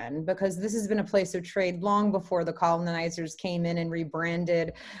spoken, because this has been a place of trade long before the colonizers came in and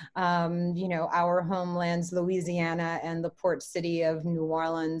rebranded, our homelands, Louisiana, and the port city of New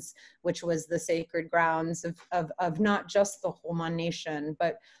Orleans, which was the sacred grounds of not just the Homa Nation,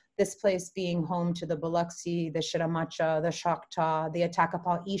 but this place being home to the Biloxi, the Shiramacha, the Choctaw, the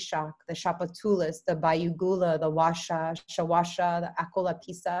Attakapaw Ishak, the Chapatulas, the Bayugula, the Washa, Shawasha, the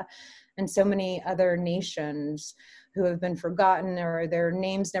Akolapisa, and so many other nations who have been forgotten, or their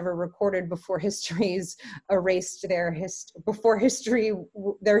names never recorded before histories erased their histories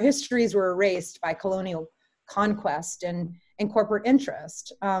were erased by colonial conquest and corporate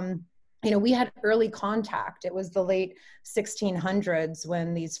interest. We had early contact. It was the late 1600s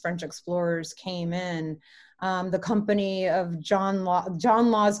when these French explorers came in. The company of John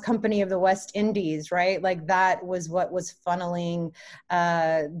Law's Company of the West Indies, right? Like that was what was funneling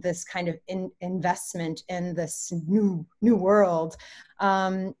this kind of investment in this new world.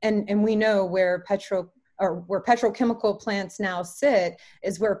 And we know where petrochemical plants now sit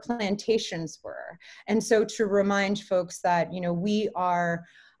is where plantations were. And so to remind folks that, we are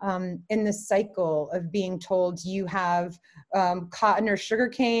in this cycle of being told you have cotton or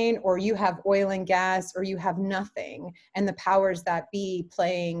sugarcane, or you have oil and gas, or you have nothing, and the powers that be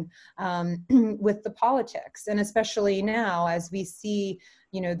playing with the politics. And especially now, as we see,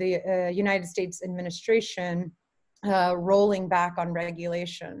 the United States administration rolling back on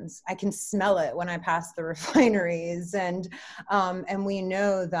regulations. I can smell it when I pass the refineries, and we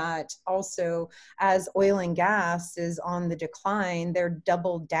know that also as oil and gas is on the decline, they're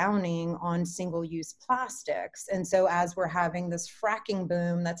double downing on single-use plastics. And so as we're having this fracking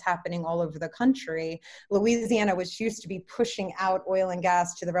boom that's happening all over the country, Louisiana, which used to be pushing out oil and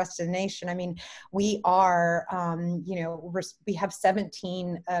gas to the rest of the nation, I mean, we are, we have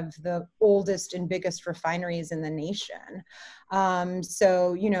 17 of the oldest and biggest refineries in the nation.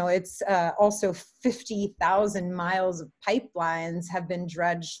 So, it's also 50,000 miles of pipelines have been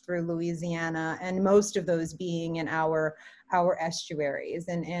dredged through Louisiana, and most of those being in our estuaries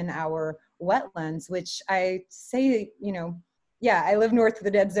and in our wetlands, which I say, I live north of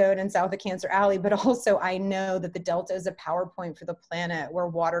the dead zone and south of Cancer Alley, but also I know that the Delta is a power point for the planet where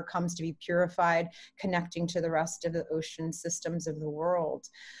water comes to be purified, connecting to the rest of the ocean systems of the world.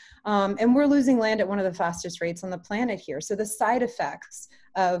 And we're losing land at one of the fastest rates on the planet here. So the side effects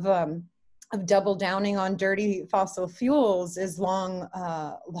of double downing on dirty fossil fuels is long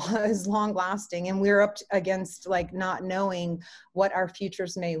lasting, and we're up against like not knowing what our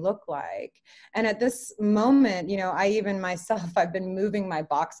futures may look like. And at this moment, I even myself, I've been moving my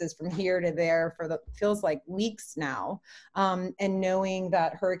boxes from here to there for feels like weeks now, and knowing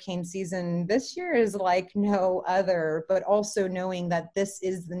that hurricane season this year is like no other, but also knowing that this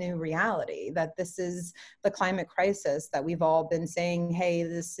is the new reality, that this is the climate crisis that we've all been saying, hey,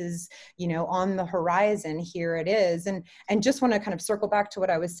 this is, on the horizon, here it is. And just want to kind of circle back to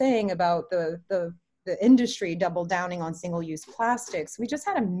what I was saying about the industry double downing on single-use plastics. We just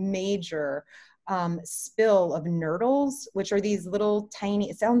had a major spill of nurdles, which are these little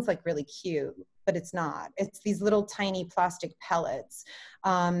tiny, it sounds like really cute, but it's not. It's these little tiny plastic pellets,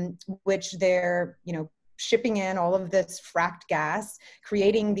 which they're, shipping in all of this fracked gas,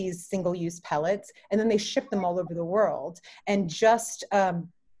 creating these single-use pellets, and then they ship them all over the world. And just a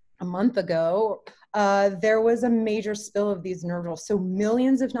month ago, there was a major spill of these nurdles. So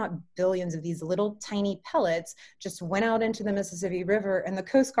millions, if not billions, of these little tiny pellets just went out into the Mississippi River, and the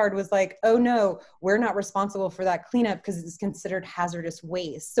Coast Guard was like, oh no, we're not responsible for that cleanup because it's considered hazardous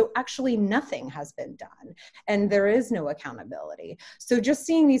waste. So actually nothing has been done, and there is no accountability. So just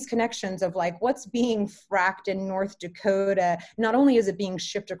seeing these connections of like what's being fracked in North Dakota, not only is it being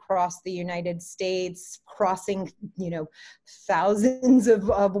shipped across the United States, crossing, thousands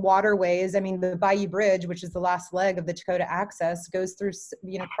of waterways. I mean, the Bayou Bridge, which is the last leg of the Dakota Access, goes through,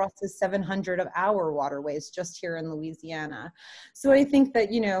 crosses 700 of our waterways just here in Louisiana. So I think that,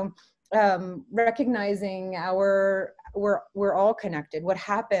 recognizing we're all connected. What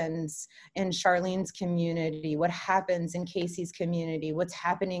happens in Charlene's community, what happens in Casey's community, what's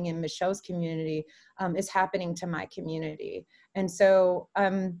happening in Michelle's community is happening to my community. And so,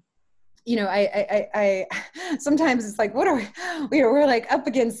 I sometimes it's like, what are we're like up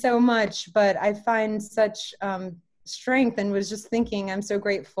against so much, but I find such strength, and was just thinking, I'm so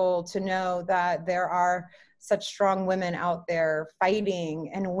grateful to know that there are such strong women out there fighting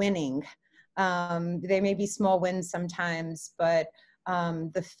and winning. They may be small wins sometimes, but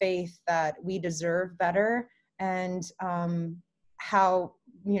the faith that we deserve better, and how,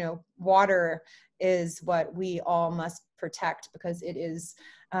 water is what we all must protect, because it is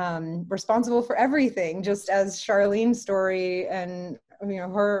responsible for everything, just as Charlene's story and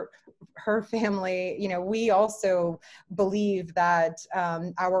her family, we also believe that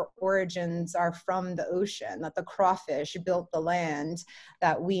our origins are from the ocean, that the crawfish built the land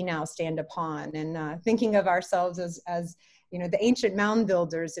that we now stand upon. And thinking of ourselves as the ancient mound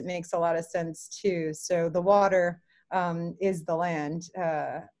builders, it makes a lot of sense too. So the water is the land.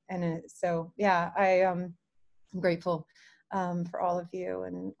 So yeah, I'm grateful for all of you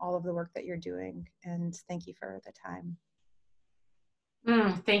and all of the work that you're doing. And thank you for the time.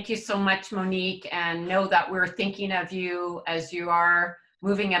 Thank you so much, Monique. And know that we're thinking of you as you are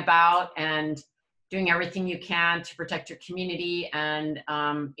moving about and doing everything you can to protect your community. And,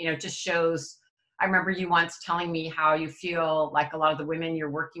 just shows, I remember you once telling me how you feel like a lot of the women you're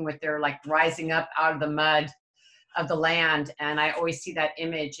working with, they're like rising up out of the mud of the land. And I always see that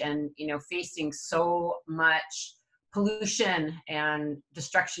image and, facing so much pollution and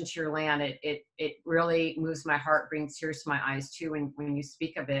destruction to your land. It really moves my heart, brings tears to my eyes too when you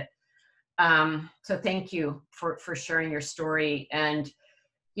speak of it. So thank you for sharing your story. And,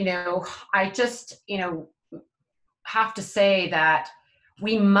 I just, have to say that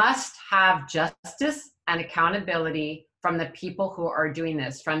we must have justice and accountability from the people who are doing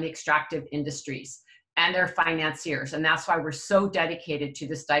this, from the extractive industries and their financiers. And that's why we're so dedicated to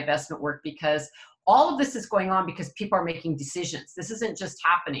this divestment work, because all of this is going on because people are making decisions. This isn't just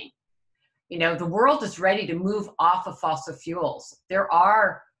happening. The world is ready to move off of fossil fuels. There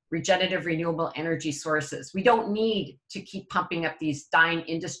are regenerative renewable energy sources. We don't need to keep pumping up these dying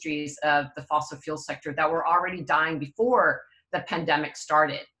industries of the fossil fuel sector that were already dying before the pandemic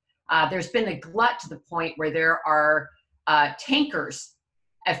started. There's been a glut to the point where there are tankers.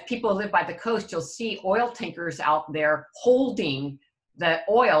 If people live by the coast, you'll see oil tankers out there holding the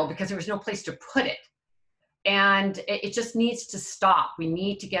oil because there was no place to put it. And it just needs to stop. We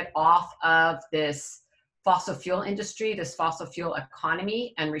need to get off of this fossil fuel industry, this fossil fuel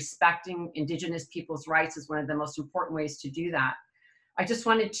economy, and respecting Indigenous people's rights is one of the most important ways to do that. I just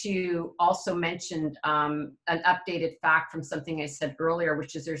wanted to also mention an updated fact from something I said earlier,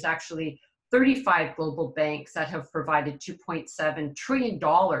 which is there's actually 35 global banks that have provided $2.7 trillion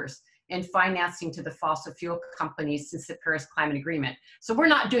in financing to the fossil fuel companies since the Paris Climate Agreement. So we're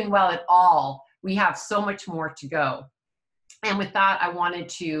not doing well at all. We have so much more to go. And with that, I wanted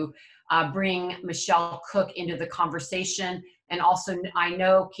to bring Michelle Cook into the conversation. And also, I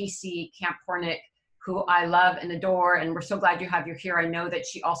know Casey Camp-Hornick, who I love and adore, and we're so glad you have you here. I know that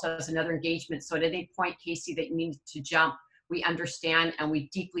she also has another engagement. So at any point, Casey, that you need to jump, we understand, and we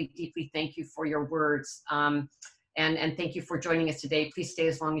deeply, deeply thank you for your words. And thank you for joining us today. Please stay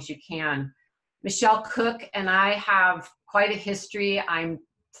as long as you can. Michelle Cook and I have quite a history. I'm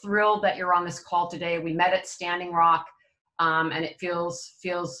thrilled that you're on this call today. We met at Standing Rock, and it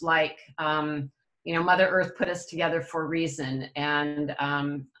feels like, Mother Earth put us together for a reason. And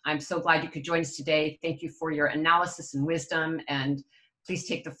I'm so glad you could join us today. Thank you for your analysis and wisdom, and please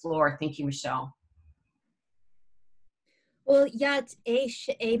take the floor. Thank you, Michelle. Well, yat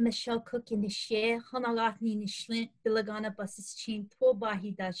a Michelle Cook in the share, Honagatni in the Schlint, Billagana buses chin,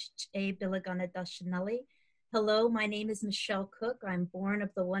 Tobahi dash a Billagana dashanali. Hello, my name is Michelle Cook. I'm born of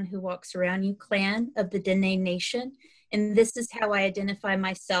the One Who Walks Around You clan of the Dene Nation, and this is how I identify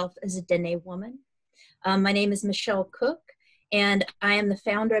myself as a Dene woman. My name is Michelle Cook, and I am the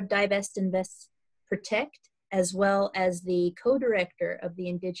founder of Divest, Invest, Protect, as well as the co-director of the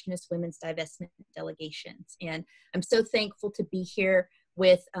Indigenous Women's Divestment Delegations. And I'm so thankful to be here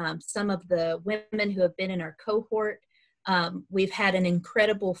with some of the women who have been in our cohort. We've had an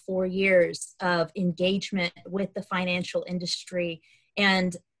incredible 4 years of engagement with the financial industry,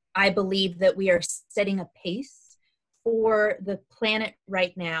 and I believe that we are setting a pace for the planet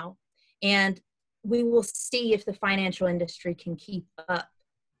right now, and we will see if the financial industry can keep up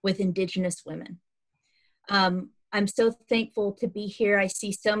with Indigenous women. I'm so thankful to be here. I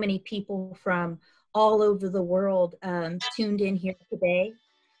see so many people from all over the world tuned in here today,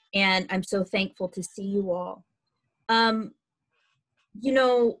 and I'm so thankful to see you all. I'm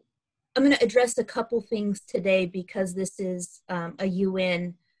going to address a couple things today because this is a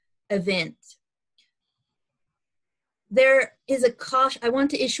UN event. There is a caution. I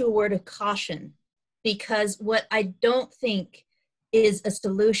want to issue a word of caution, because what I don't think is a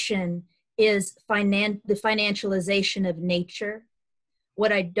solution is the financialization of nature.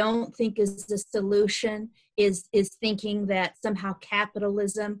 What I don't think is the solution is thinking that somehow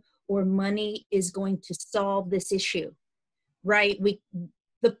capitalism or money is going to solve this issue, right?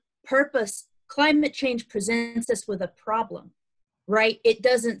 The purpose, climate change presents us with a problem, right? It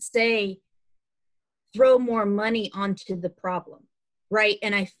doesn't say throw more money onto the problem, right?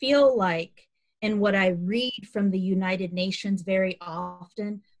 And I feel like, and what I read from the United Nations very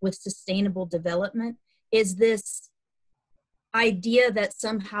often with sustainable development is this idea that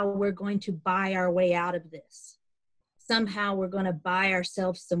somehow we're going to buy our way out of this. Somehow we're going to buy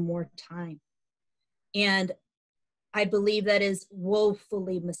ourselves some more time. And I believe that is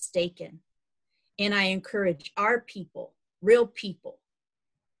woefully mistaken. And I encourage our people, real people,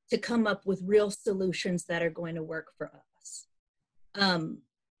 to come up with real solutions that are going to work for us.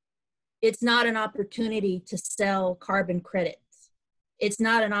 It's not an opportunity to sell carbon credits. It's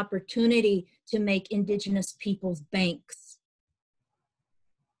not an opportunity to make Indigenous peoples banks,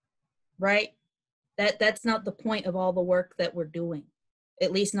 right? That's not the point of all the work that we're doing,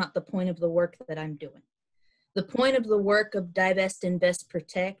 at least not the point of the work that I'm doing. The point of the work of Divest, Invest,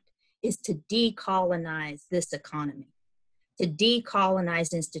 Protect is to decolonize this economy, to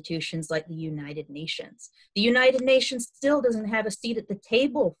decolonize institutions like the United Nations. The United Nations still doesn't have a seat at the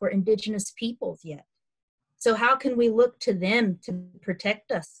table for Indigenous peoples yet. So how can we look to them to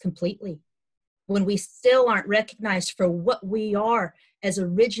protect us completely when we still aren't recognized for what we are as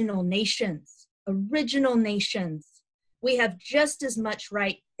original nations? Original nations. We have just as much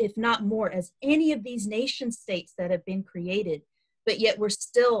right, if not more, as any of these nation states that have been created, but yet we're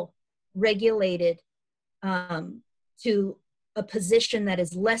still regulated to a position that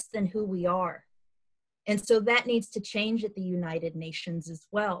is less than who we are. And so that needs to change at the United Nations as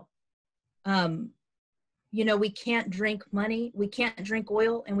well. You know, we can't drink money, we can't drink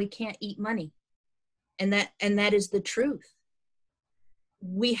oil, and we can't eat money. And that is the truth.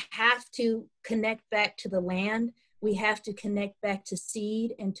 We have to connect back to the land. We have to connect back to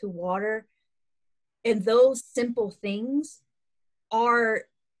seed and to water. And those simple things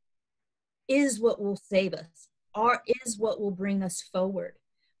is what will save us, is what will bring us forward.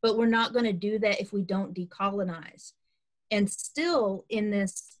 But we're not going to do that if we don't decolonize. And still in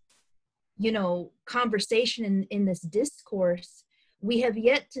this, you know, conversation, in this discourse, we have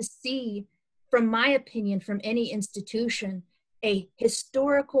yet to see, from my opinion, from any institution, a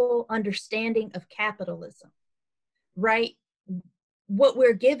historical understanding of capitalism, right? What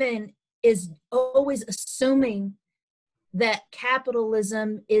we're given is always assuming that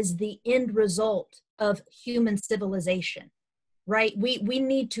capitalism is the end result of human civilization, right? We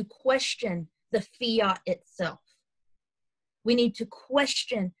need to question the fiat itself. We need to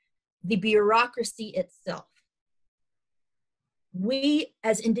question the bureaucracy itself. We,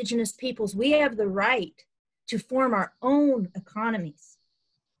 as Indigenous peoples, we have the right to form our own economies,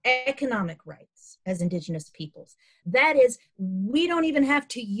 economic rights as Indigenous peoples. That is, we don't even have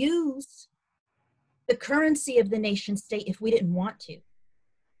to use the currency of the nation state if we didn't want to.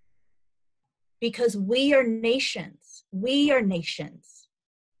 Because we are nations. We are nations.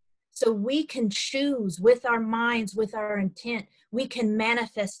 So we can choose with our minds, with our intent, we can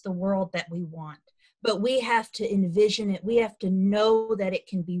manifest the world that we want. But we have to envision it. We have to know that it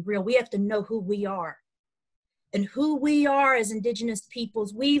can be real. We have to know who we are. And who we are as Indigenous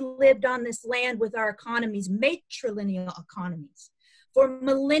peoples. We lived on this land with our economies, matrilineal economies, for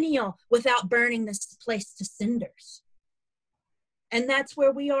millennia without burning this place to cinders. And that's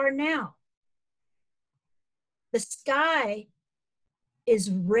where we are now. The sky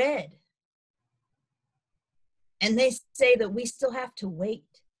is red. And they say that we still have to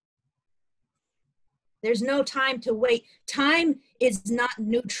wait. There's no time to wait. Time is not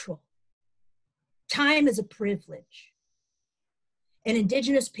neutral. Time is a privilege. And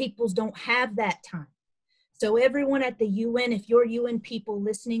Indigenous peoples don't have that time. So everyone at the UN, if you're UN people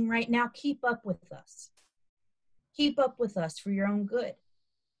listening right now, keep up with us. Keep up with us for your own good.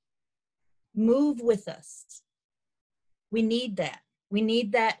 Move with us. We need that. We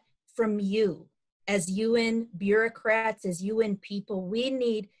need that from you. As UN bureaucrats, as UN people, we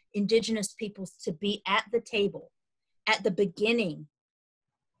need Indigenous peoples to be at the table, at the beginning,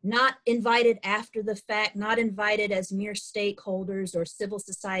 not invited after the fact, not invited as mere stakeholders or civil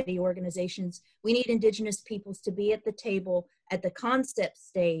society organizations. We need Indigenous peoples to be at the table at the concept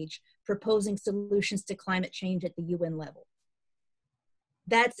stage, proposing solutions to climate change at the UN level.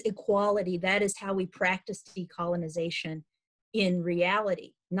 That's equality. That is how we practice decolonization in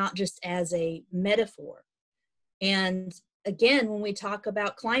reality, not just as a metaphor. And again, when we talk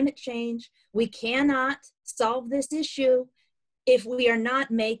about climate change, we cannot solve this issue if we are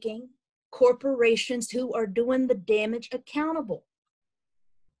not making corporations who are doing the damage accountable.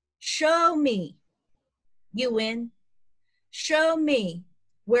 Show me, UN, show me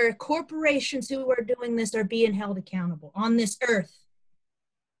where corporations who are doing this are being held accountable on this earth.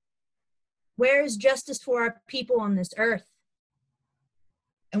 Where is justice for our people on this earth?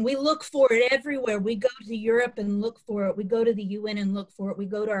 And we look for it everywhere. We go to Europe and look for it. We go to the UN and look for it. We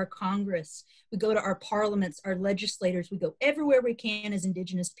go to our Congress. We go to our parliaments, our legislators. We go everywhere we can as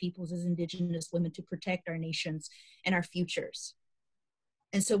Indigenous peoples, as Indigenous women, to protect our nations and our futures.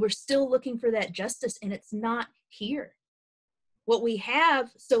 And so we're still looking for that justice, and it's not here. What we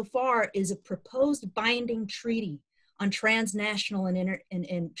have so far is a proposed binding treaty on transnational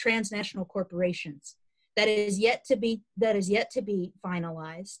and transnational corporations that is yet to be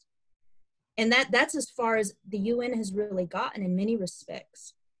finalized. And that's as far as the UN has really gotten in many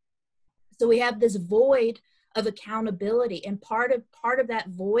respects. So we have this void of accountability, and part of that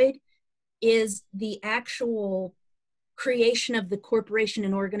void is the actual creation of the corporation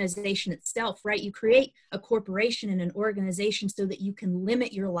and organization itself, right? You create a corporation and an organization so that you can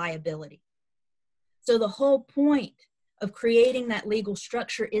limit your liability. So the whole point of creating that legal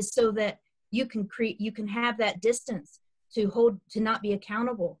structure is so that you can have that distance to not be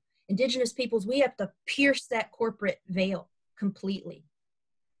accountable. Indigenous peoples, we have to pierce that corporate veil completely.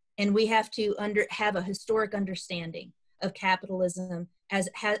 And we have to have a historic understanding of capitalism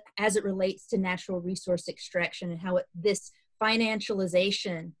as it relates to natural resource extraction, and how this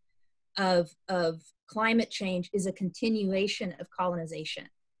financialization of climate change is a continuation of colonization.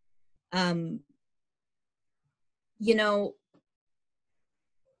 You know,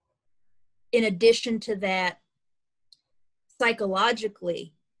 in addition to that,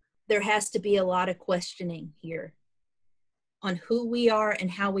 psychologically, there has to be a lot of questioning here on who we are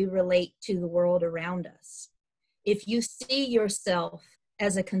and how we relate to the world around us. If you see yourself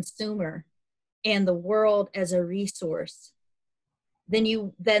as a consumer and the world as a resource,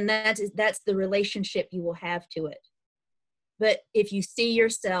 then that's the relationship you will have to it. But if you see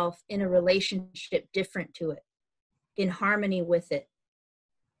yourself in a relationship different to it, in harmony with it,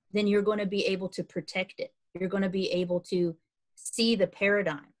 then you're going to be able to protect it. You're going to be able to see the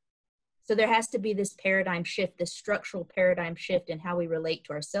paradigm. So there has to be this paradigm shift, this structural paradigm shift in how we relate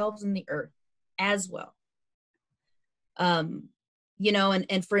to ourselves and the earth as well. You know,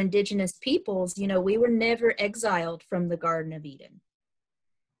 and for Indigenous peoples, you know, we were never exiled from the Garden of Eden.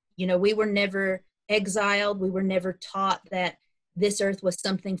 You know, we were never exiled. We were never taught that this earth was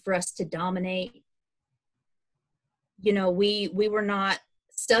something for us to dominate. You know, we were not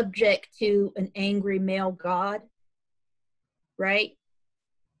subject to an angry male god, right?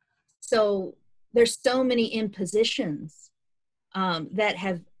 So there's so many impositions that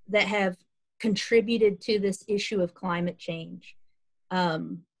have contributed to this issue of climate change.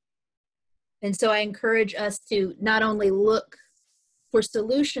 And so I encourage us to not only look for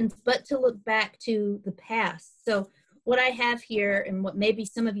solutions, but to look back to the past. So what I have here, and what maybe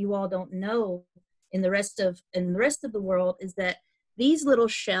some of you all don't know in the rest of the world, is that these little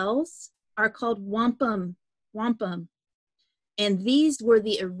shells are called wampum. And these were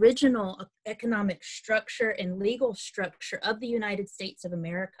the original economic structure and legal structure of the United States of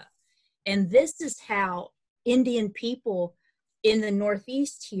America. And this is how Indian people in the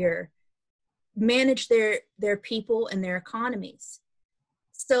Northeast here manage their people and their economies.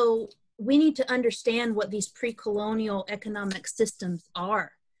 So we need to understand what these pre-colonial economic systems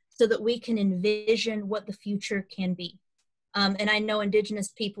are so that we can envision what the future can be. And I know Indigenous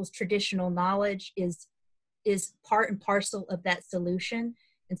people's traditional knowledge is part and parcel of that solution.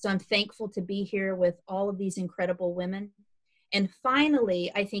 And so I'm thankful to be here with all of these incredible women. And finally,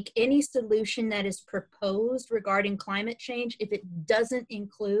 I think any solution that is proposed regarding climate change, if it doesn't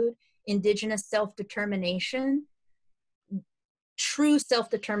include Indigenous self-determination, true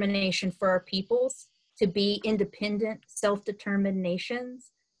self-determination for our peoples to be independent, self-determined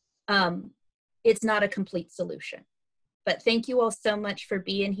nations, it's not a complete solution. But thank you all so much for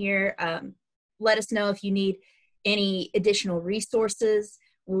being here. Let us know if you need any additional resources.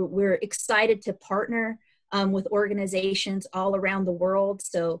 We're excited to partner with organizations all around the world.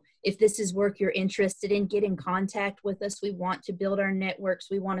 So if this is work you're interested in, get in contact with us. We want to build our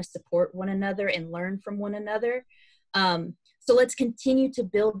networks. We want to support one another and learn from one another. So let's continue to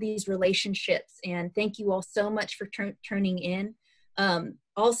build these relationships. And thank you all so much for tuning in.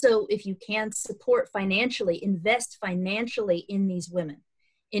 Also, if you can, support financially, invest financially in these women,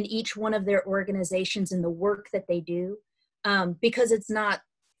 in each one of their organizations and the work that they do, because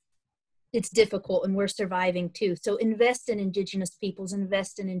it's difficult and we're surviving too. So invest in Indigenous peoples,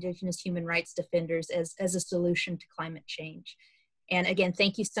 invest in Indigenous human rights defenders as a solution to climate change. And again,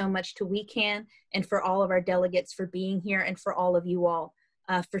 thank you so much to WeCan and for all of our delegates for being here, and for all of you all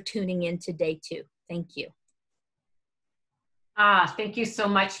for tuning in today too. Thank you. Thank you so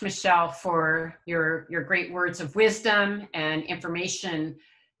much, Michelle, for your great words of wisdom and information.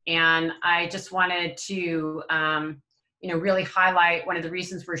 And I just wanted to really highlight one of the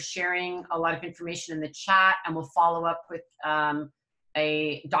reasons we're sharing a lot of information in the chat, and we'll follow up with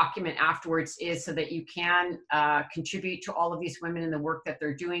a document afterwards, is so that you can contribute to all of these women in the work that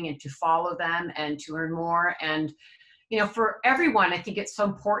they're doing, and to follow them and to learn more. And for everyone, I think it's so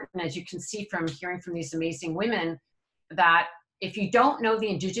important, as you can see from hearing from these amazing women, that if you don't know the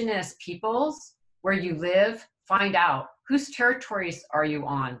Indigenous peoples where you live, find out whose territories are you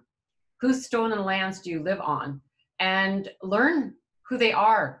on, whose stolen lands do you live on, and learn who they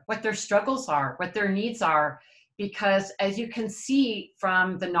are, what their struggles are, what their needs are. Because as you can see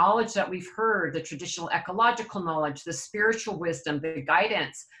from the knowledge that we've heard, the traditional ecological knowledge, the spiritual wisdom, the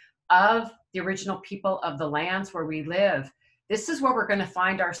guidance, of the original people of the lands where we live, this is where we're going to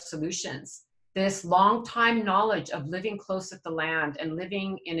find our solutions. This long time knowledge of living close to the land and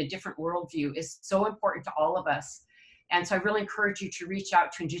living in a different worldview is so important to all of us. And so I really encourage you to reach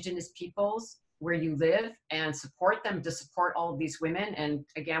out to Indigenous peoples where you live and support them, to support all of these women. And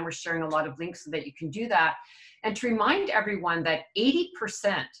again, we're sharing a lot of links so that you can do that. And to remind everyone that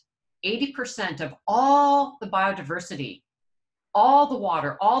 80% of all the biodiversity, all the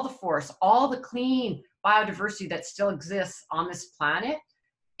water, all the forests, all the clean biodiversity that still exists on this planet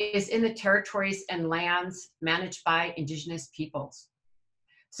is in the territories and lands managed by Indigenous peoples.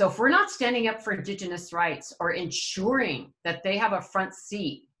 So if we're not standing up for Indigenous rights or ensuring that they have a front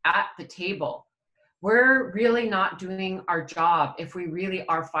seat at the table, we're really not doing our job if we really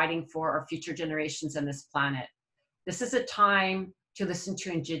are fighting for our future generations and this planet. This is a time to listen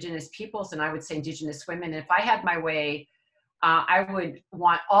to Indigenous peoples, and I would say Indigenous women. If I had my way, I would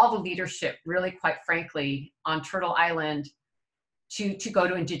want all the leadership, really, quite frankly, on Turtle Island to go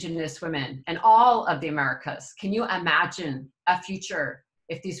to Indigenous women and all of the Americas. Can you imagine a future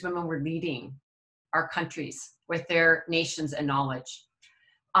if these women were leading our countries with their nations and knowledge?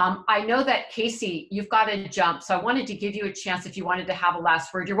 I know that, Casey, you've got to jump, so I wanted to give you a chance if you wanted to have a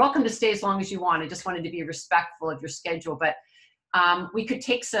last word. You're welcome to stay as long as you want. I just wanted to be respectful of your schedule, but we could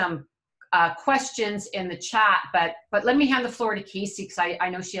take some questions in the chat, but let me hand the floor to Casey because I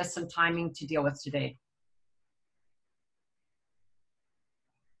know she has some timing to deal with today.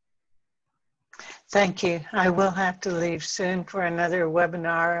 Thank you. I will have to leave soon for another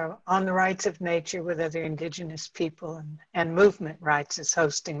webinar on the rights of nature with other Indigenous people, and Movement Rights is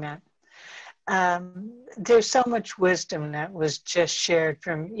hosting that. There's so much wisdom that was just shared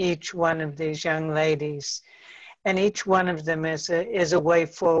from each one of these young ladies, and each one of them is a way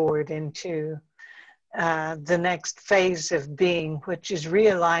forward into the next phase of being, which is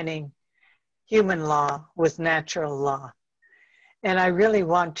realigning human law with natural law. And I really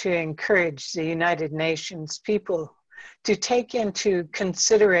want to encourage the United Nations people to take into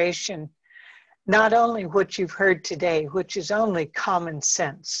consideration not only what you've heard today, which is only common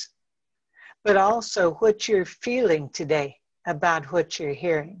sense, but also what you're feeling today about what you're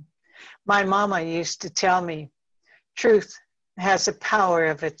hearing. My mama used to tell me, truth has a power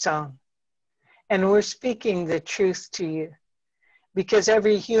of its own. And we're speaking the truth to you because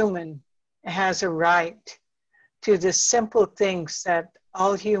every human has a right to the simple things that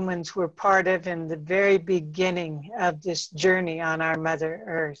all humans were part of in the very beginning of this journey on our Mother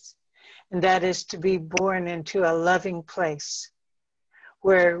Earth. And that is to be born into a loving place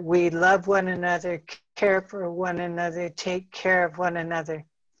where we love one another, care for one another, take care of one another.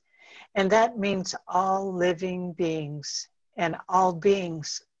 And that means all living beings, and all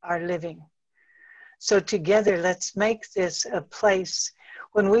beings are living. So together, let's make this a place.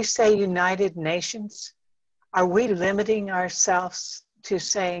 When we say United Nations, are we limiting ourselves to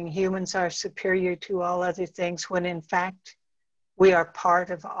saying humans are superior to all other things when in fact we are part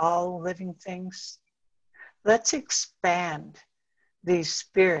of all living things? Let's expand these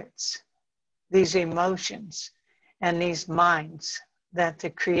spirits, these emotions, and these minds that the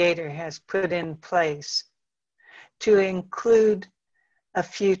Creator has put in place to include a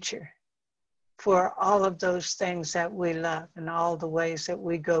future for all of those things that we love and all the ways that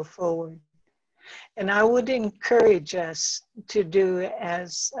we go forward. And I would encourage us to do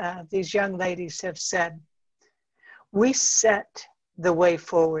as these young ladies have said. We set the way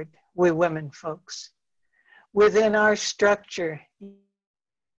forward, we women folks. Within our structure,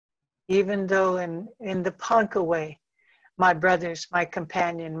 even though in the Ponca way, my brothers, my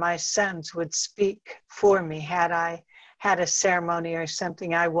companion, my sons would speak for me. Had I had a ceremony or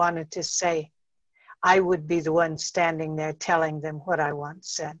something I wanted to say, I would be the one standing there telling them what I once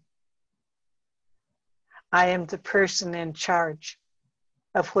said. I am the person in charge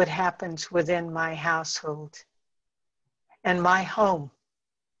of what happens within my household. And my home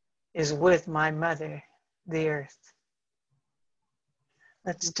is with my mother, the earth.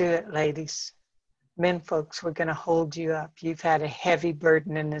 Let's do it, ladies. Men folks, we're going to hold you up. You've had a heavy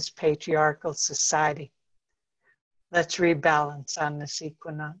burden in this patriarchal society. Let's rebalance on this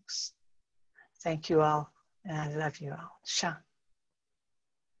equinox. Thank you all, and I love you all. Sha.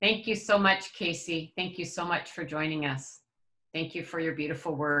 Thank you so much, Casey. Thank you so much for joining us. Thank you for your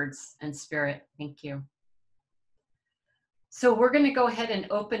beautiful words and spirit. Thank you. So we're going to go ahead and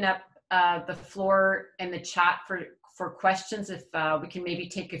open up the floor in the chat for questions. If we can maybe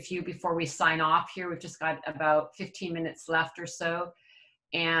take a few before we sign off here. We've just got about 15 minutes left or so.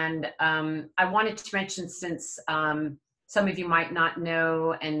 And I wanted to mention, since some of you might not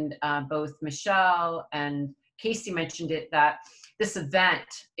know, and both Michelle and Casey mentioned it, that this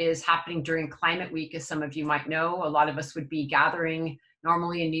event is happening during Climate Week, as some of you might know. A lot of us would be gathering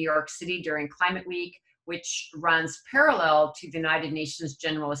normally in New York City during Climate Week, which runs parallel to the United Nations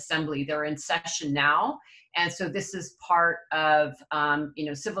General Assembly. They're in session now. And so this is part of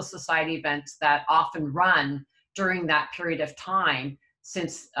civil society events that often run during that period of time,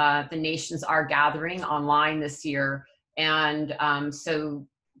 since the nations are gathering online this year. And so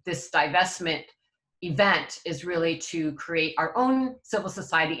this divestment event is really to create our own civil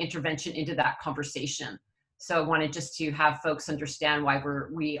society intervention into that conversation. So I wanted just to have folks understand why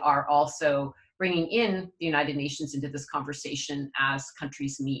we are also bringing in the United Nations into this conversation as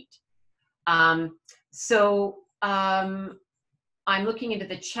countries meet. I'm looking into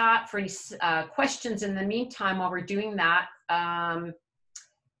the chat for any questions. In the meantime, while we're doing that,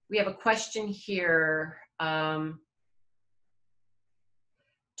 we have a question here.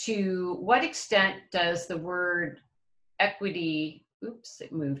 To what extent does the word equity,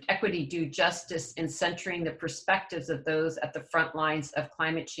 equity do justice in centering the perspectives of those at the front lines of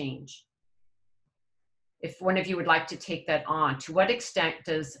climate change? If one of you would like to take that on, to what extent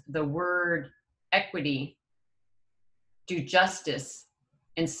does the word equity do justice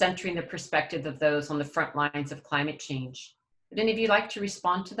in centering the perspective of those on the front lines of climate change? Would any of you like to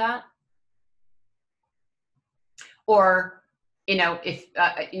respond to that? Or, if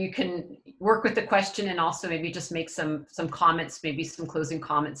you can work with the question and also maybe just make some comments, maybe some closing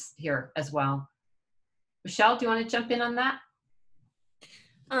comments here as well. Michelle, do you want to jump in on that?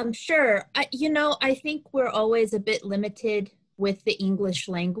 Sure. I think we're always a bit limited with the English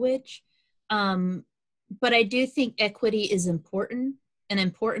language, but I do think equity is important, an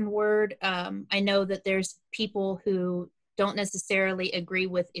important word. I know that there's people who don't necessarily agree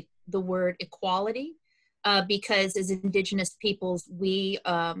with the word equality, because as Indigenous peoples,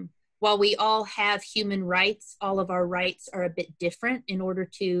 while we all have human rights, all of our rights are a bit different in order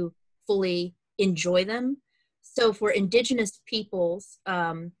to fully enjoy them. So for Indigenous peoples,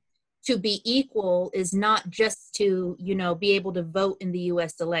 to be equal is not just to, be able to vote in the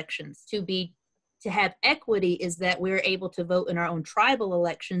US elections. To have equity is that we're able to vote in our own tribal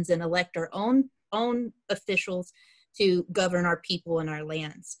elections and elect our own officials to govern our people and our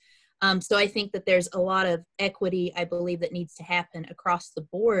lands. So I think that there's a lot of equity, I believe, that needs to happen across the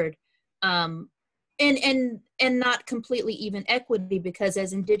board. And not completely even equity, because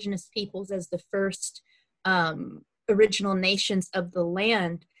as Indigenous peoples, as the first original nations of the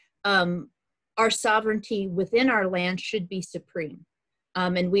land, our sovereignty within our land should be supreme.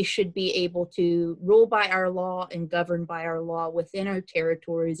 And we should be able to rule by our law and govern by our law within our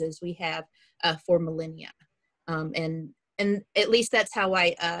territories, as we have for millennia. And at least that's how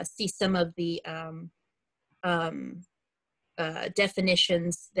I see some of the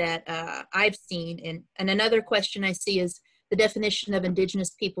definitions that I've seen. And another question I see is the definition of Indigenous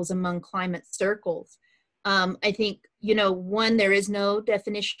peoples among climate circles. I think, one, there is no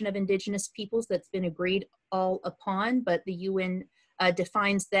definition of Indigenous peoples that's been agreed all upon, but the UN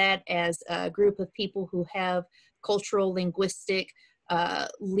defines that as a group of people who have cultural, linguistic,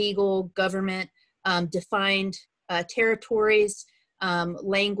 legal, government, defined territories,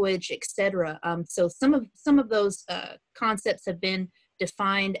 language, etc. So some of those concepts have been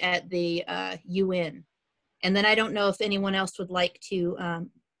defined at the UN. And then I don't know if anyone else would like to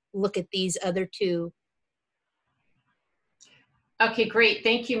look at these other two. Okay, great.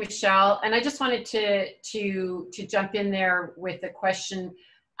 Thank you, Michelle. And I just wanted to jump in there with a question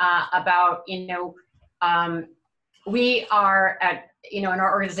about, we are at, in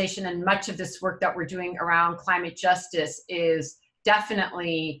our organization, and much of this work that we're doing around climate justice is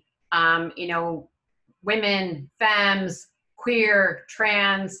definitely, women, femmes, queer,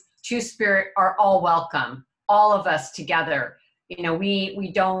 trans, two-spirit are all welcome. All of us together. We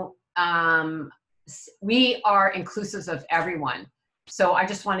are inclusive of everyone. So I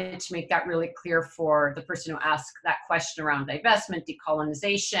just wanted to make that really clear for the person who asked that question around divestment,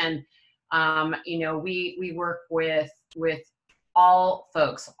 decolonization. We work with all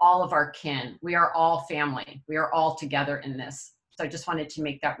folks, all of our kin. We are all family. We are all together in this. So I just wanted to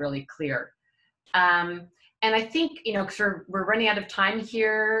make that really clear. And I think, because we're running out of time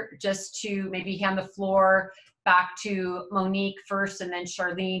here, just to maybe hand the floor back to Monique first, and then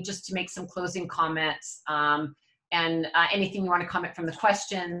Charlene, just to make some closing comments. And anything you want to comment from the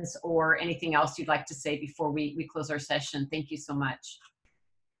questions, or anything else you'd like to say before we close our session. Thank you so much.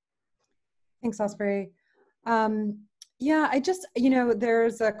 Thanks, Osprey. Yeah, I just,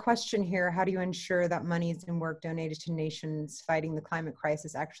 there's a question here. How do you ensure that monies and work donated to nations fighting the climate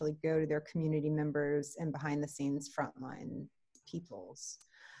crisis actually go to their community members and behind the scenes frontline peoples?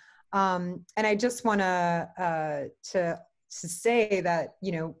 And I just want to say that,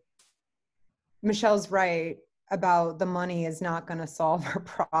 you know, Michelle's right about the money is not going to solve our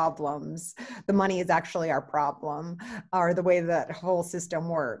problems. The money is actually our problem, or the way that whole system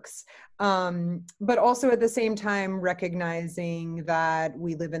works. But also at the same time, recognizing that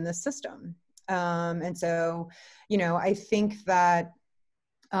we live in this system. And so, you know, I think that,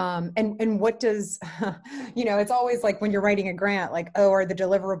 and what does, you know, it's always like when you're writing a grant, like, oh, are the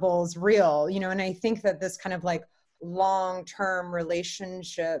deliverables real? You know, and I think that this kind of like long-term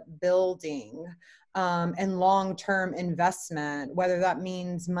relationship building and long-term investment, whether that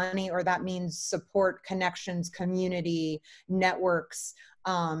means money or that means support, connections, community, networks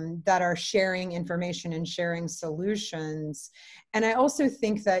that are sharing information and sharing solutions. And I also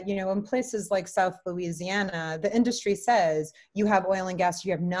think that, you know, in places like South Louisiana, the industry says you have oil and gas,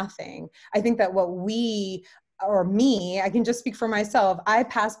 you have nothing. I think that what we, or me, I can just speak for myself, I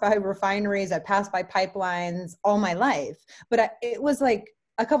passed by refineries, I passed by pipelines all my life. But it was like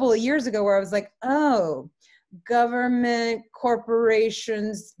a couple of years ago where I was like, oh, government,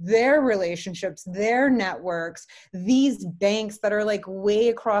 corporations, their relationships, their networks, these banks that are like way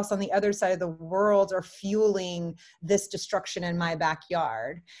across on the other side of the world are fueling this destruction in my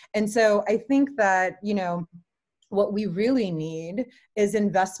backyard. And so I think that, you know, what we really need is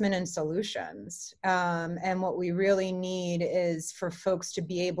investment in solutions. And what we really need is for folks to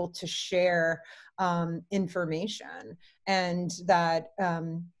be able to share information, and that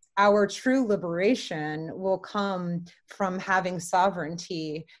our true liberation will come from having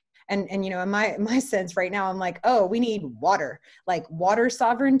sovereignty. And you know, in my sense right now, I'm like, oh, we need water, like water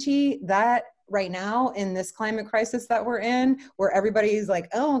sovereignty. That right now in this climate crisis that we're in, where everybody's like,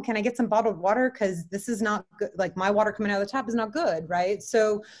 oh, can I get some bottled water? Because this is not good. Like my water coming out of the tap is not good, right?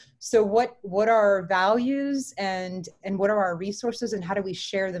 So what are our values and what are our resources, and how do we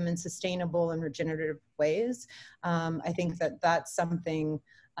share them in sustainable and regenerative ways? I think that that's something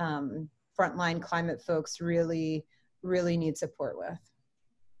frontline climate folks really need support with.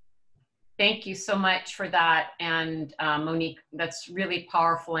 Thank you so much for that. And Monique, that's really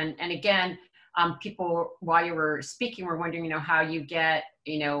powerful. And again, people, while you were speaking, were wondering, you know, how you get,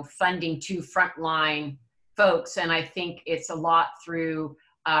 you know, funding to frontline folks. And I think it's a lot through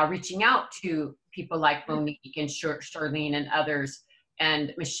reaching out to people like Monique and Charlene and others,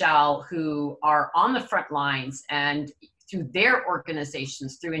 and Michelle, who are on the front lines, and through their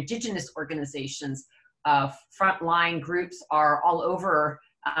organizations, through Indigenous organizations, frontline groups are all over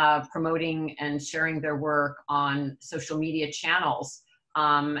promoting and sharing their work on social media channels,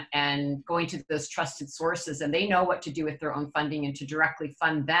 and going to those trusted sources, and they know what to do with their own funding, and to directly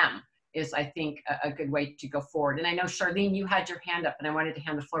fund them is, I think, a good way to go forward. And I know, Charlene, you had your hand up, and I wanted to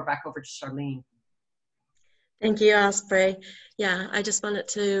hand the floor back over to Charlene. Thank you, Osprey. Yeah, I just wanted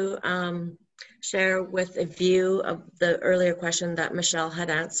to share with a view of the earlier question that Michelle had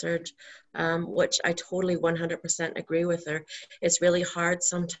answered, which I totally 100% agree with her. It's really hard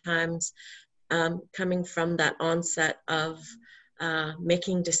sometimes coming from that onset of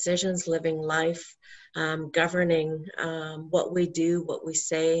making decisions, living life, governing what we do, what we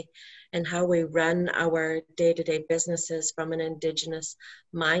say, and how we run our day-to-day businesses from an Indigenous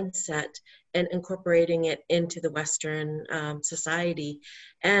mindset, and incorporating it into the Western society,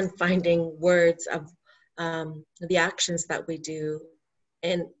 and finding words of the actions that we do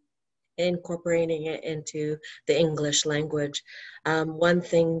and incorporating it into the English language. One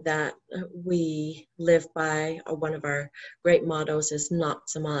thing that we live by, or one of our great mottos, is not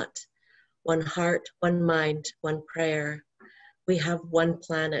samat. One heart, one mind, one prayer. We have one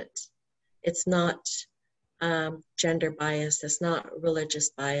planet. It's not gender bias, it's not religious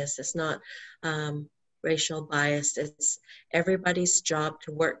bias, it's not racial bias. It's everybody's job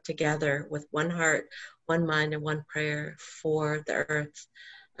to work together with one heart, one mind, and one prayer for the earth,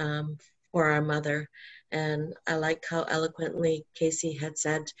 for our mother. And I like how eloquently Casey had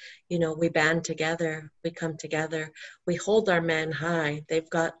said, you know, we band together, we come together, we hold our men high. They've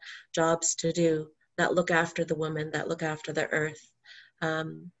got jobs to do that look after the women, that look after the earth.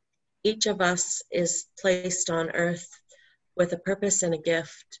 Each of us is placed on earth with a purpose and a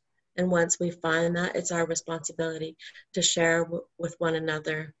gift. And once we find that, it's our responsibility to share with one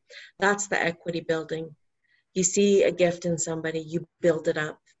another. That's the equity building. You see a gift in somebody, you build it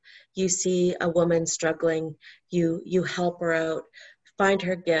up. You see a woman struggling, you help her out, find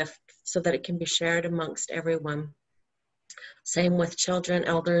her gift so that it can be shared amongst everyone. Same with children,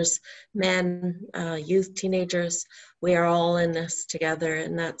 elders, men, youth, teenagers. We are all in this together,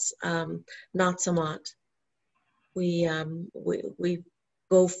 and that's not samat. We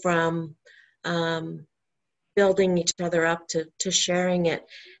go from building each other up to sharing it,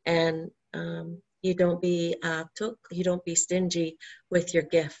 and you don't be stingy with your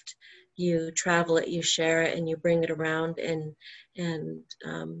gift. You travel it, you share it, and you bring it around, and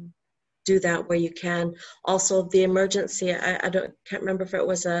do that where you can. Also, the emergency, I can't remember if it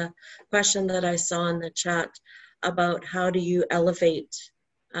was a question that I saw in the chat about how do you elevate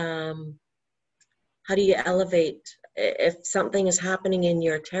if something is happening in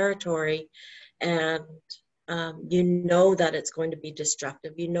your territory, and you know that it's going to be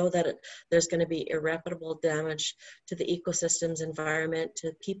destructive. You know that there's going to be irreparable damage to the ecosystems, environment,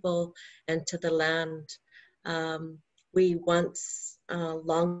 to people, and to the land. We once,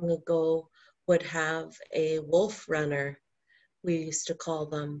 long ago, would have a wolf runner, we used to call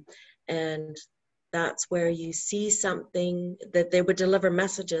them, and that's where you see something that they would deliver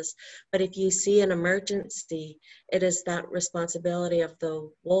messages. But if you see an emergency, it is that responsibility of the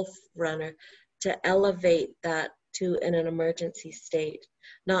wolf runner to elevate that to in an emergency state,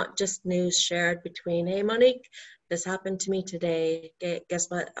 not just news shared between, hey, Monique, this happened to me today. Guess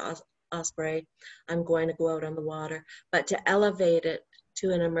what, Osprey, I'm going to go out on the water, but to elevate it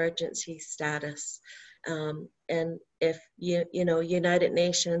to an emergency status. And if United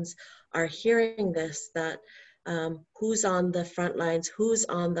Nations are hearing this, that who's on the front lines, who's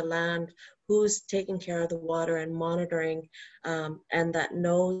on the land, who's taking care of the water and monitoring, and that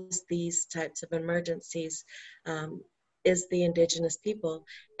knows these types of emergencies, is the Indigenous people.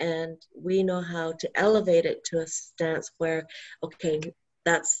 And we know how to elevate it to a stance where, okay,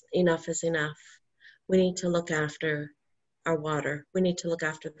 that's enough is enough. We need to look after our water. We need to look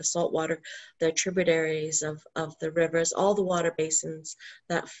after the salt water, the tributaries of the rivers, all the water basins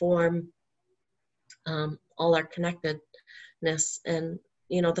that form all our connectedness. And,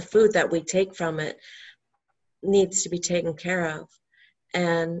 the food that we take from it needs to be taken care of.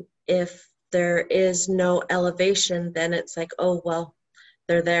 And if there is no elevation, then it's like, oh, well,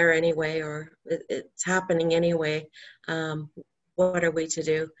 they're there anyway, or it's happening anyway. What are we to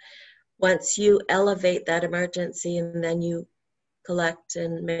do? Once you elevate that emergency, and then you collect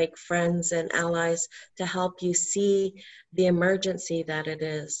and make friends and allies to help you see the emergency that it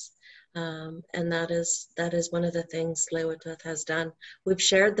is. And that is one of the things Tsleil-Waututh has done. We've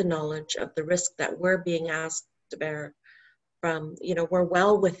shared the knowledge of the risk that we're being asked to bear from. We're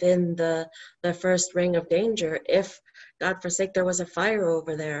well within the first ring of danger. If, God forsake, there was a fire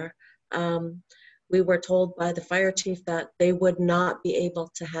over there, we were told by the fire chief that they would not be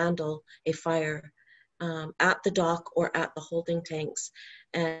able to handle a fire at the dock or at the holding tanks.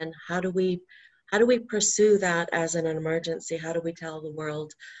 And how do we pursue that as an emergency? How do we tell the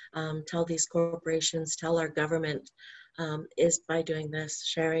world, tell these corporations, tell our government, is by doing this,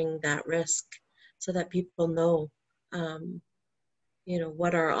 sharing that risk, so that people know,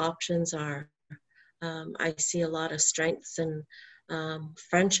 what our options are. I see a lot of strengths and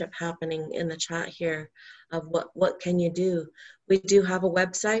friendship happening in the chat here of what can you do. We do have a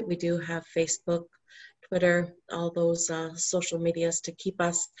website, we do have Facebook, Twitter, all those social medias to keep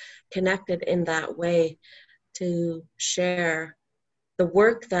us connected in that way, to share the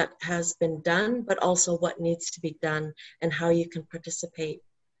work that has been done, but also what needs to be done and how you can participate,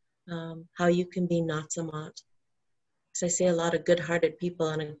 how you can be Natsamat. So I see a lot of good-hearted people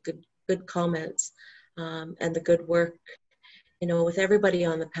and good comments, and the good work, with everybody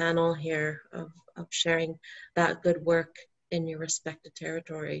on the panel here of sharing that good work in your respective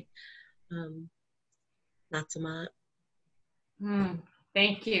territory. Natsamat.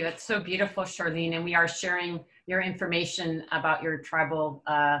 Thank you. That's so beautiful, Charlene. And we are sharing your information about your tribal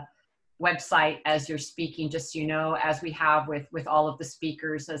website as you're speaking, just as we have with all of the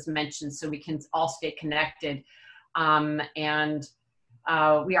speakers, as mentioned, so we can all stay connected.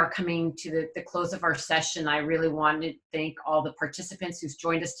 We are coming to the close of our session. I really wanted to thank all the participants who's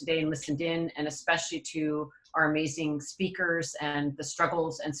joined us today and listened in, and especially to our amazing speakers and the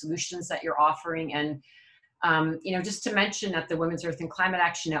struggles and solutions that you're offering. And just to mention at the Women's Earth and Climate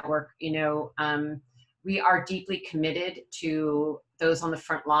Action Network, we are deeply committed to those on the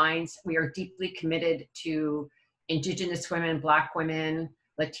front lines. We are deeply committed to Indigenous women, Black women,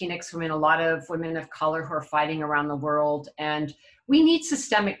 Latinx women, a lot of women of color who are fighting around the world. And we need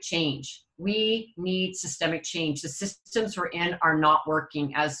systemic change. We need systemic change. The systems we're in are not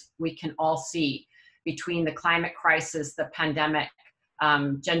working, as we can all see, between the climate crisis, the pandemic,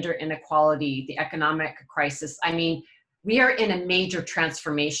 gender inequality, the economic crisis. I mean, we are in a major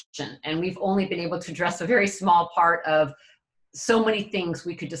transformation, and we've only been able to address a very small part of so many things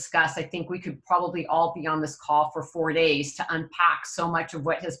we could discuss. I think we could probably all be on this call for 4 days to unpack so much of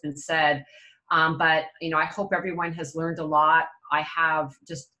what has been said. But I hope everyone has learned a lot. I have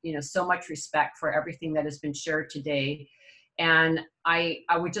just, so much respect for everything that has been shared today. And I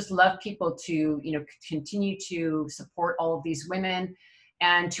would just love people to, continue to support all of these women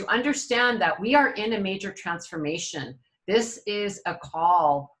and to understand that we are in a major transformation. This is a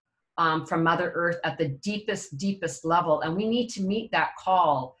call from Mother Earth at the deepest level, and we need to meet that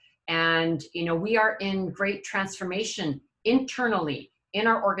call. And, we are in great transformation internally, in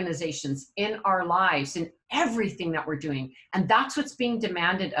our organizations, in our lives, in everything that we're doing. And that's what's being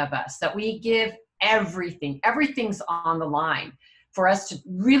demanded of us, that we give everything. Everything's on the line for us to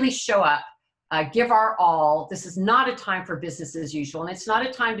really show up, give our all. This is not a time for business as usual, and it's not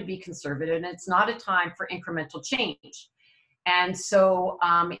a time to be conservative, and it's not a time for incremental change. And so,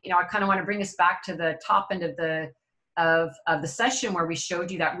 I kind of want to bring us back to the top end of the session, where we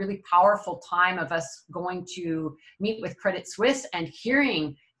showed you that really powerful time of us going to meet with Credit Suisse and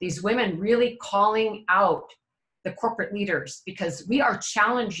hearing these women really calling out the corporate leaders, because we are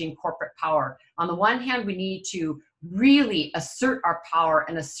challenging corporate power. On the one hand, we need to really assert our power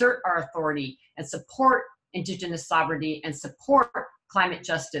and assert our authority and support Indigenous sovereignty and support climate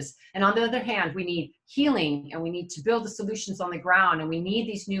justice. And on the other hand, we need healing, and we need to build the solutions on the ground, and we need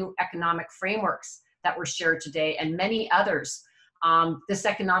these new economic frameworks that were shared today and many others. This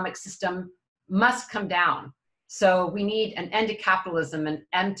economic system must come down. So we need an end to capitalism, an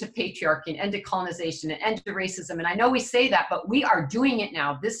end to patriarchy, an end to colonization, an end to racism. And I know we say that, but we are doing it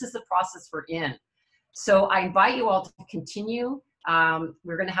now. This is the process we're in. So I invite you all to continue.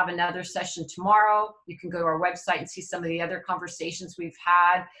 We're going to have another session tomorrow. You can go to our website and see some of the other conversations we've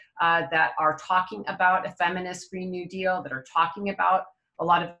had that are talking about a feminist Green New Deal, that are talking about a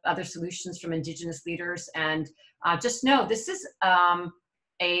lot of other solutions from Indigenous leaders. And just know this is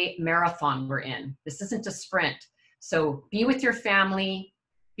a marathon we're in. This isn't a sprint. So be with your family,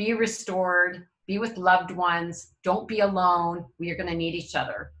 be restored, be with loved ones. Don't be alone. We are going to need each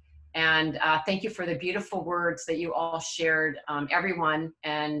other. And thank you for the beautiful words that you all shared, everyone.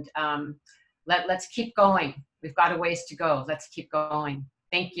 And let's keep going. We've got a ways to go. Let's keep going.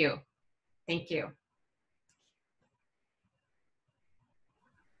 Thank you. Thank you.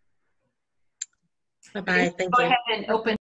 Bye-bye. Thank you. Go ahead and open